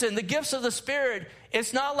 Listen, the gifts of the Spirit,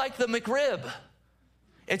 it's not like the McRib.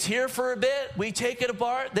 It's here for a bit, we take it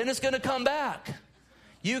apart, then it's going to come back.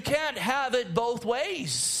 You can't have it both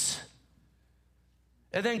ways.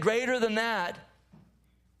 And then greater than that,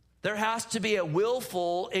 there has to be a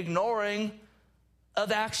willful ignoring of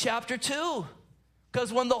Acts chapter 2.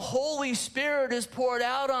 Because when the Holy Spirit is poured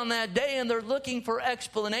out on that day and they're looking for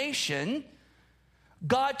explanation,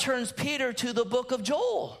 God turns Peter to the book of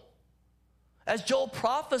Joel. As Joel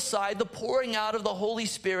prophesied the pouring out of the Holy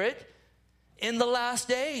Spirit in the last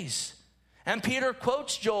days. And Peter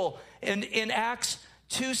quotes Joel in Acts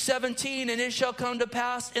 2:17, and it shall come to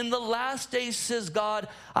pass in the last days, says God,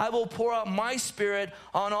 I will pour out my Spirit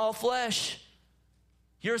on all flesh.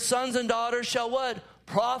 Your sons and daughters shall what?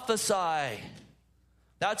 Prophesy.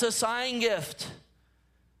 That's a sign gift.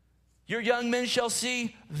 Your young men shall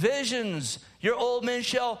see visions. Your old men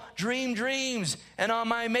shall dream dreams. And on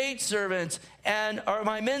my maidservants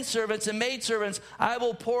my men servants and maidservants, I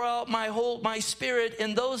will pour out my Spirit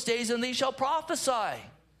in those days, and they shall prophesy.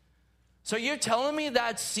 So you're telling me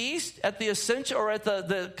that ceased at the ascension or at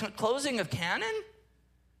the closing of canon?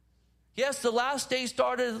 Yes, the last day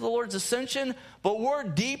started at the Lord's ascension, but we're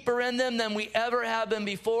deeper in them than we ever have been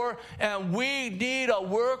before, and we need a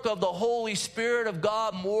work of the Holy Spirit of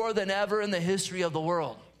God more than ever in the history of the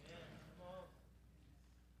world.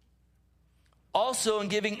 Also, in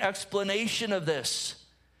giving explanation of this,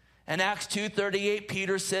 in Acts 2:38,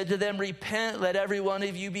 Peter said to them, repent, let every one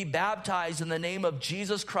of you be baptized in the name of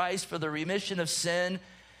Jesus Christ for the remission of sin,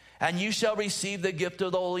 and you shall receive the gift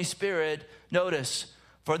of the Holy Spirit. Notice,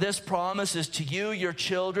 for this promise is to you, your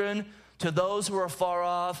children, to those who are far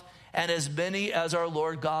off, and as many as our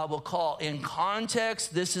Lord God will call. In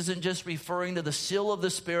context, this isn't just referring to the seal of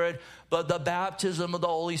the Spirit, but the baptism of the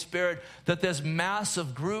Holy Spirit that this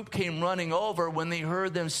massive group came running over when they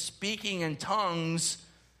heard them speaking in tongues,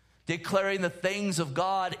 declaring the things of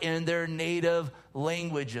God in their native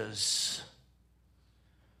languages.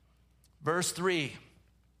 Verse 3.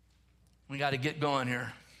 We got to get going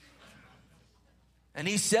here. And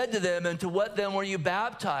he said to them, and to what then were you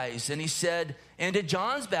baptized? And he said, into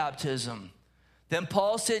John's baptism. Then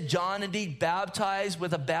Paul said, John indeed baptized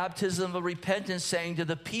with a baptism of repentance, saying to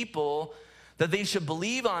the people that they should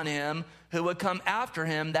believe on him who would come after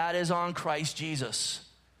him, that is on Christ Jesus.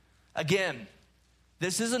 Again,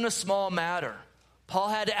 this isn't a small matter. Paul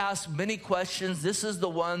had to ask many questions. This is the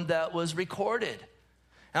one that was recorded.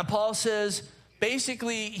 And Paul says,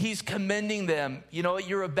 basically, he's commending them. You know,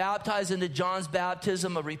 you were baptized into John's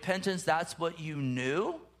baptism of repentance. That's what you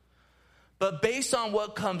knew. But based on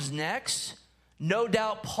what comes next, no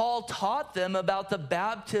doubt Paul taught them about the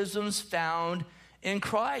baptisms found in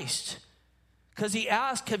Christ. Because he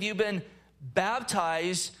asked, have you been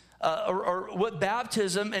baptized or what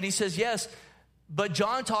baptism? And he says, yes, But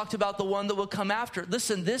John talked about the one that will come after.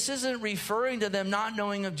 Listen, this isn't referring to them not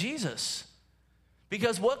knowing of Jesus.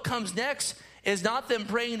 Because what comes next is not them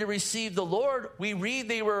praying to receive the Lord. We read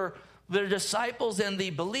they were their disciples and they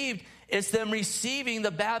believed. It's them receiving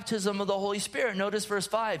the baptism of the Holy Spirit. Notice verse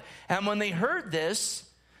 5. And when they heard this,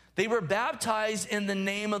 they were baptized in the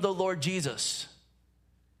name of the Lord Jesus.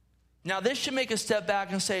 Now this should make us step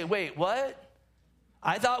back and say, wait, what?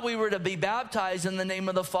 I thought we were to be baptized in the name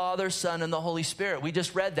of the Father, Son, and the Holy Spirit. We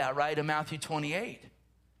just read that, right, in Matthew 28.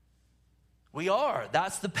 We are.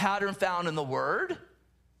 That's the pattern found in the Word.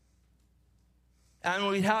 And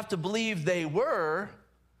we'd have to believe they were.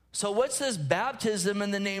 So what's this baptism in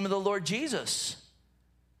the name of the Lord Jesus?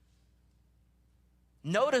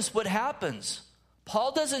 Notice what happens.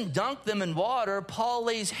 Paul doesn't dunk them in water. Paul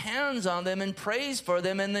lays hands on them and prays for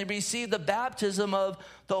them, and they receive the baptism of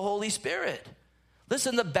the Holy Spirit.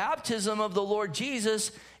 Listen, the baptism of the Lord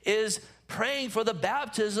Jesus is praying for the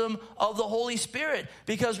baptism of the Holy Spirit.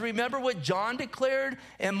 Because remember what John declared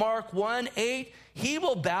in Mark 1:8? He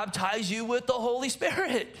will baptize you with the Holy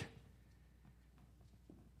Spirit.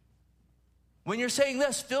 When you're saying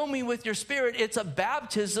this, fill me with your Spirit, it's a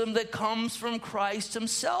baptism that comes from Christ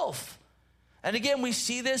himself. And again, we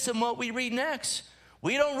see this in what we read next.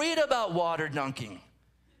 We don't read about water dunking.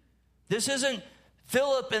 This isn't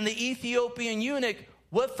Philip and the Ethiopian eunuch,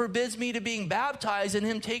 what forbids me to being baptized, and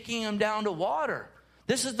him taking him down to water.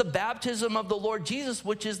 This is the baptism of the Lord Jesus,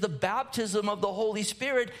 which is the baptism of the Holy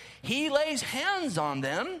Spirit. He lays hands on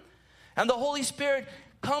them, and the Holy Spirit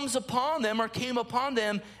comes upon them, or came upon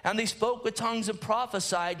them, and they spoke with tongues and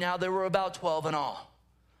prophesied. Now there were about 12 in all.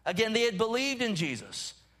 Again, they had believed in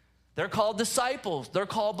Jesus. They're called disciples. They're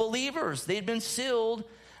called believers. They'd been sealed.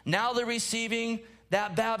 Now they're receiving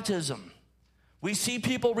that baptism. We see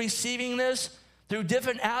people receiving this through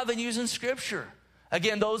different avenues in Scripture.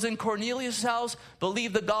 Again, those in Cornelius' house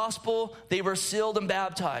believed the gospel. They were sealed and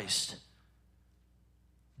baptized.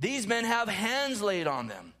 These men have hands laid on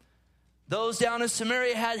them. Those down in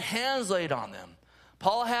Samaria had hands laid on them.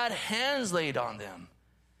 Paul had hands laid on them.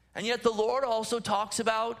 And yet the Lord also talks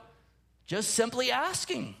about just simply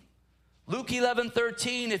asking. Luke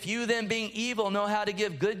 11:13, if you then being evil know how to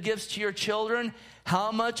give good gifts to your children,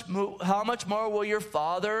 how much more will your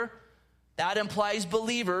Father, that implies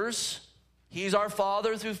believers, he's our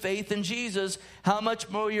Father through faith in Jesus, how much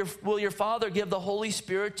more will your Father give the Holy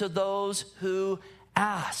Spirit to those who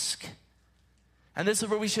ask? And this is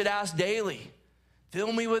where we should ask daily.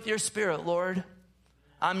 Fill me with your Spirit, Lord.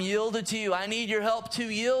 I'm yielded to you. I need your help to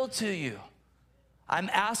yield to you. I'm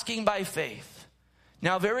asking by faith.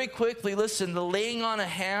 Now, very quickly, listen, the laying on of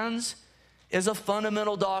hands is a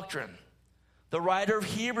fundamental doctrine. The writer of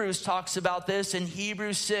Hebrews talks about this in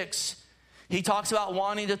Hebrews 6. He talks about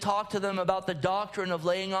wanting to talk to them about the doctrine of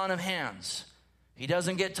laying on of hands. He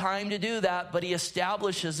doesn't get time to do that, but he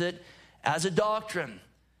establishes it as a doctrine.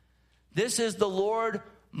 This is the Lord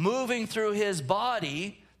moving through his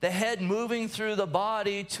body, the head moving through the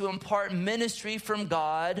body to impart ministry from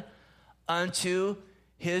God unto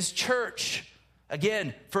his church.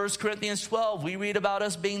 Again, 1 Corinthians 12, we read about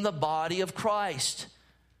us being the body of Christ.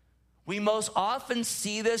 We most often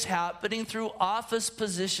see this happening through office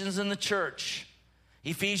positions in the church.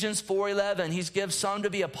 Ephesians 4:11, he gives some to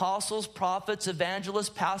be apostles, prophets, evangelists,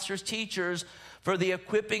 pastors, teachers, for the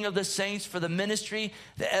equipping of the saints, for the ministry,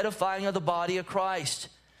 the edifying of the body of Christ.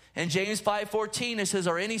 In James 5:14, it says,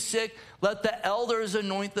 are any sick? Let the elders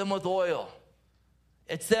anoint them with oil.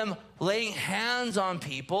 It's them laying hands on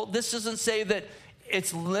people. This doesn't say that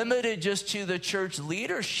it's limited just to the church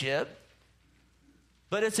leadership,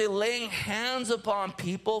 but it's a laying hands upon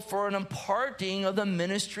people for an imparting of the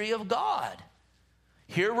ministry of God.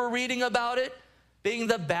 Here we're reading about it being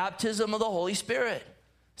the baptism of the Holy Spirit.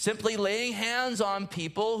 Simply laying hands on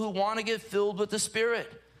people who want to get filled with the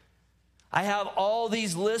Spirit. I have all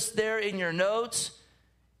these lists there in your notes.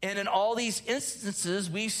 And in all these instances,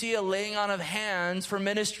 we see a laying on of hands for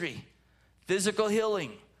ministry, physical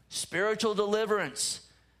healing, spiritual deliverance,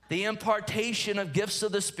 the impartation of gifts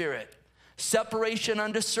of the Spirit, separation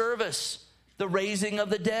unto service, the raising of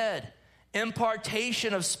the dead,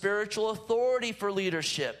 impartation of spiritual authority for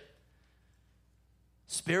leadership,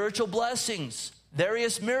 spiritual blessings,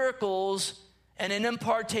 various miracles, and an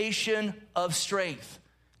impartation of strength.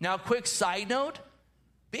 Now, quick side note,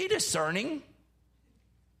 be discerning.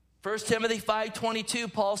 1 Timothy 5:22,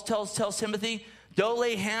 Paul tells Timothy, don't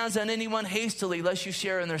lay hands on anyone hastily lest you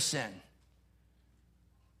share in their sin.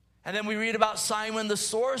 And then we read about Simon the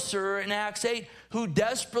sorcerer in Acts 8, who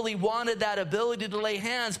desperately wanted that ability to lay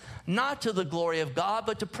hands, not to the glory of God,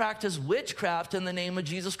 but to practice witchcraft in the name of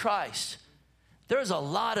Jesus Christ. There's a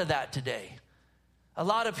lot of that today. A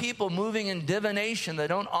lot of people moving in divination that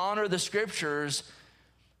don't honor the scriptures,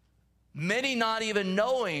 many not even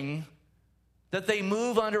knowing that they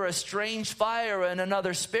move under a strange fire and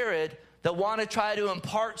another spirit that want to try to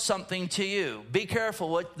impart something to you. Be careful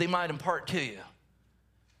what they might impart to you.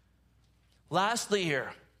 Lastly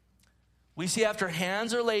here, we see after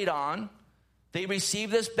hands are laid on, they receive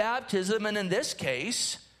this baptism, and in this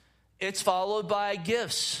case, it's followed by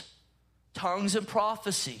gifts, tongues and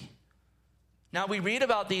prophecy. Now we read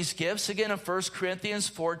about these gifts again in 1 Corinthians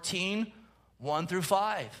 14, 1 through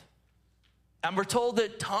 5. And we're told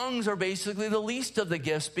that tongues are basically the least of the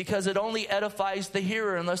gifts because it only edifies the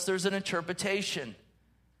hearer unless there's an interpretation.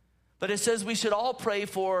 But it says we should all pray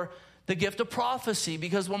for the gift of prophecy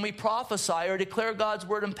because when we prophesy or declare God's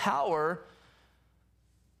word in power,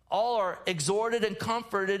 all are exhorted and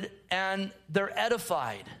comforted and they're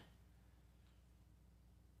edified.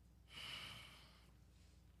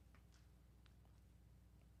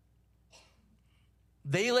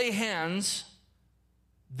 They lay hands,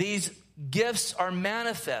 these gifts are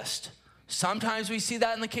manifest. Sometimes we see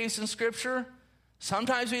that in the case in Scripture.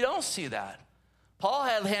 Sometimes we don't see that. Paul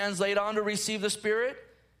had hands laid on to receive the Spirit.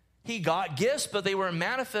 He got gifts, but they weren't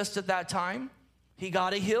manifest at that time. He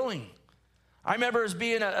got a healing. I remember as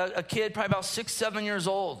being a kid, probably about 6, 7 years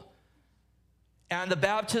old, and the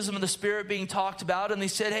baptism of the Spirit being talked about, and they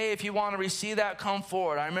said, hey, if you want to receive that, come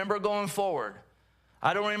forward. I remember going forward.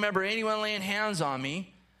 I don't remember anyone laying hands on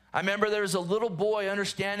me. I remember there was a little boy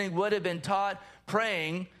understanding what had been taught,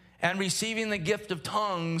 praying, and receiving the gift of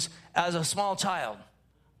tongues as a small child.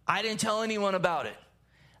 I didn't tell anyone about it.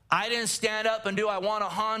 I didn't stand up and do I want a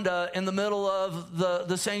Honda in the middle of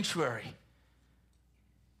the sanctuary.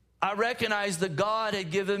 I recognized that God had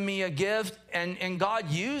given me a gift, and God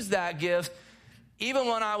used that gift even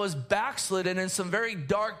when I was backslidden in some very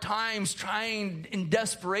dark times trying in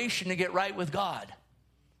desperation to get right with God.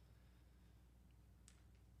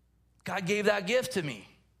 God gave that gift to me.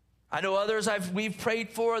 I know others we've prayed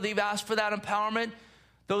for, they've asked for that empowerment.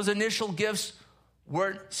 Those initial gifts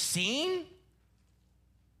weren't seen,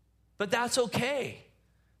 but that's okay.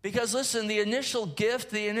 Because listen, the initial gift,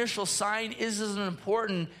 the initial sign isn't as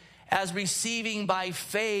important as receiving by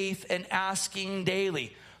faith and asking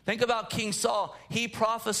daily. Think about King Saul. He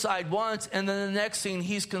prophesied once, and then the next thing,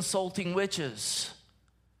 he's consulting witches.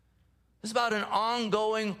 It's about an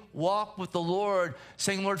ongoing walk with the Lord,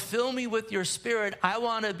 saying, Lord, fill me with your Spirit. I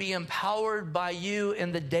want to be empowered by you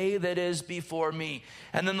in the day that is before me.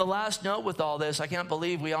 And then the last note with all this, I can't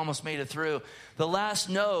believe we almost made it through. The last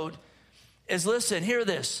note is, listen, hear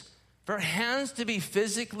this. For hands to be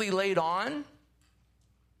physically laid on,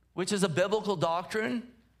 which is a biblical doctrine,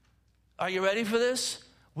 are you ready for this?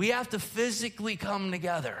 We have to physically come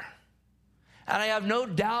together. And I have no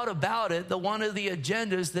doubt about it that one of the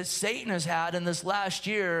agendas that Satan has had in this last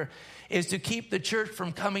year is to keep the church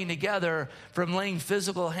from coming together, from laying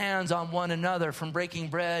physical hands on one another, from breaking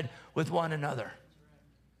bread with one another.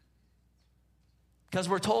 Because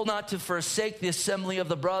we're told not to forsake the assembly of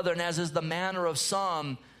the brethren, as is the manner of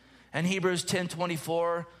some, in Hebrews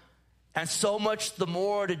 10:24, and so much the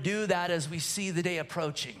more to do that as we see the day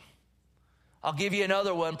approaching. I'll give you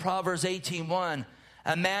another one, Proverbs 18:1.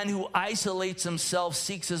 A man who isolates himself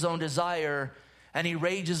seeks his own desire, and he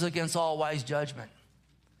rages against all wise judgment.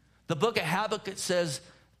 The book of Habakkuk says,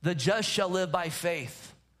 the just shall live by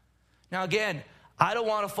faith. Now again, I don't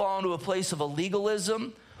want to fall into a place of a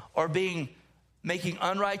legalism or making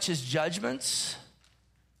unrighteous judgments.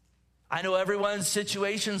 I know everyone's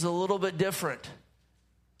situation is a little bit different,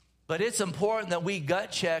 but it's important that we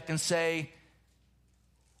gut check and say,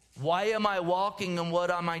 why am I walking in what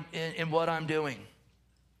I'm doing?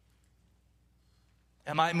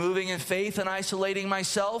 Am I moving in faith and isolating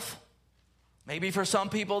myself? Maybe for some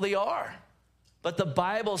people they are. But the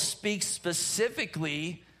Bible speaks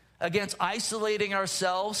specifically against isolating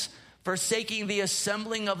ourselves, forsaking the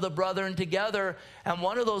assembling of the brethren together. And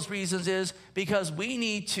one of those reasons is because we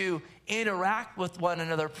need to interact with one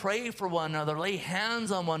another, pray for one another, lay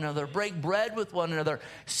hands on one another, break bread with one another,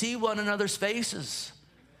 see one another's faces.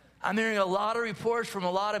 I'm hearing a lot of reports from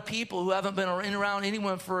a lot of people who haven't been around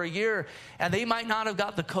anyone for a year, and they might not have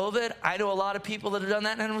got the COVID. I know a lot of people that have done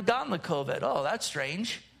that and haven't gotten the COVID. Oh, that's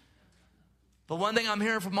strange. But one thing I'm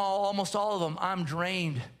hearing from almost all of them, I'm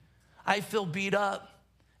drained. I feel beat up.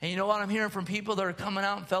 And you know what I'm hearing from people that are coming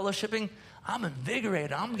out and fellowshipping? I'm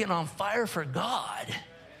invigorated. I'm getting on fire for God.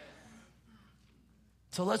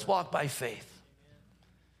 So let's walk by faith.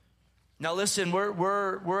 Now listen,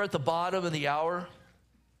 we're at the bottom of the hour.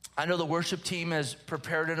 I know the worship team has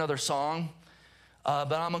prepared another song,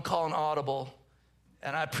 but I'm going to call an audible,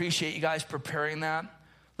 and I appreciate you guys preparing that.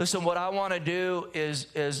 Listen, what I want to do is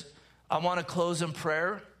I want to close in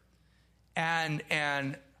prayer, and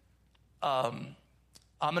I'm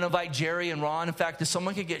going to invite Jerry and Ron. In fact, if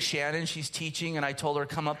someone could get Shannon, she's teaching, and I told her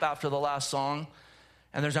to come up after the last song,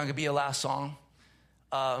 and there's not going to be a last song.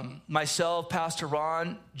 Myself, Pastor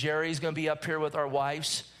Ron, Jerry's going to be up here with our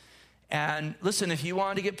wives. And listen, if you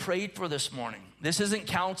wanted to get prayed for this morning, this isn't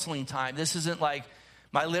counseling time. This isn't like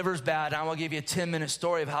my liver's bad, and I want to give you a 10-minute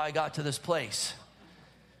story of how I got to this place.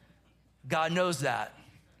 God knows that.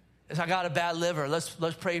 I got a bad liver. Let's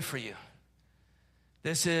pray for you.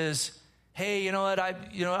 This is, hey, you know what?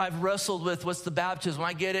 I've wrestled with what's the baptism.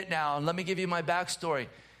 I get it now, and let me give you my backstory.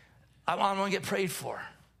 I want to get prayed for.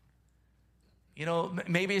 You know,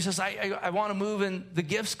 maybe it's just I want to move in the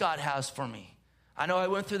gifts God has for me. I know I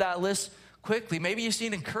went through that list quickly. Maybe you just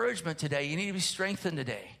need encouragement today. You need to be strengthened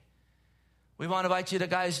today. We want to invite you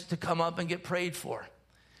guys to come up and get prayed for.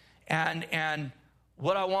 And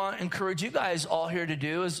what I want to encourage you guys all here to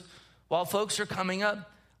do is, while folks are coming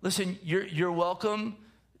up, listen, you're welcome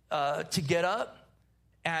to get up.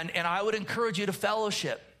 And I would encourage you to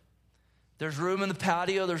fellowship. There's room in the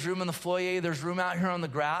patio. There's room in the foyer. There's room out here on the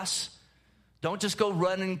grass. Don't just go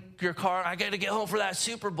run in your car. I got to get home for that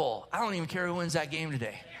Super Bowl. I don't even care who wins that game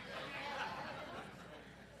today.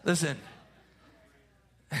 Listen.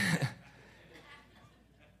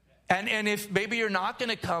 and if maybe you're not going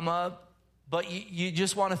to come up, but you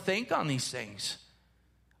just want to think on these things,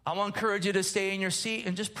 I want to encourage you to stay in your seat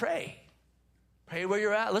and just pray. Pray where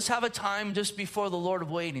you're at. Let's have a time just before the Lord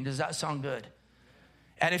of waiting. Does that sound good?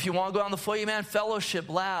 And if you want to go on the foyer, man, fellowship,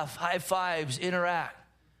 laugh, high fives, interact.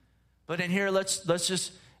 But in here, let's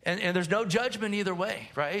just, and there's no judgment either way,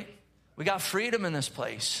 right? We got freedom in this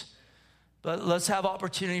place. But let's have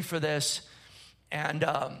opportunity for this. And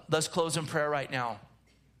let's close in prayer right now.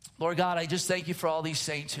 Lord God, I just thank you for all these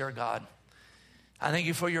saints here, God. I thank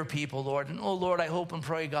you for your people, Lord. And oh, Lord, I hope and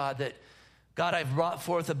pray, God, that, God, I've brought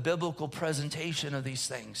forth a biblical presentation of these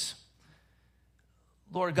things.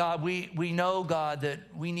 Lord God, we know, God, that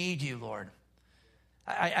we need you, Lord.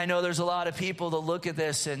 I know there's a lot of people that look at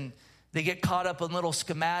this and they get caught up in little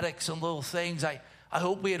schematics and little things. I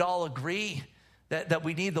hope we'd all agree that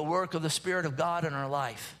we need the work of the Spirit of God in our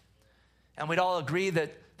life. And we'd all agree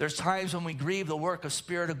that there's times when we grieve the work of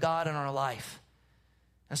Spirit of God in our life.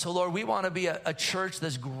 And so, Lord, we want to be a church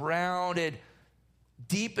that's grounded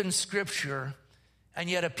deep in Scripture, and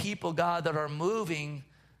yet a people, God, that are moving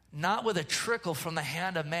not with a trickle from the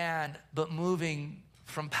hand of man, but moving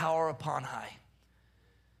from power upon high.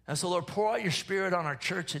 And so, Lord, pour out your Spirit on our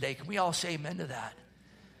church today. Can we all say amen to that?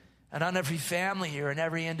 And on every family here and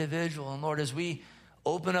every individual. And Lord, as we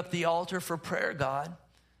open up the altar for prayer, God,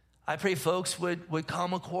 I pray folks would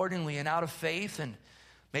come accordingly and out of faith. And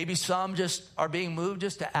maybe some just are being moved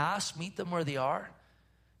just to ask, meet them where they are.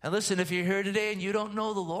 And listen, if you're here today and you don't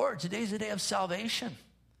know the Lord, today's the day of salvation.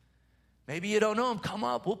 Maybe you don't know him, come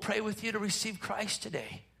up. We'll pray with you to receive Christ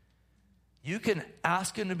today. You can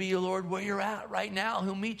ask him to be your Lord where you're at right now.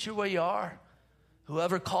 He'll meet you where you are.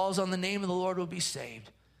 Whoever calls on the name of the Lord will be saved.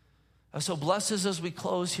 And so bless us as we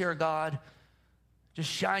close here, God. Just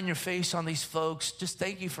shine your face on these folks. Just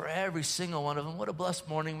thank you for every single one of them. What a blessed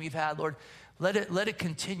morning we've had, Lord. Let it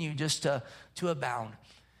continue just to abound.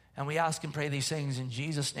 And we ask and pray these things in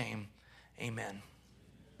Jesus' name. Amen.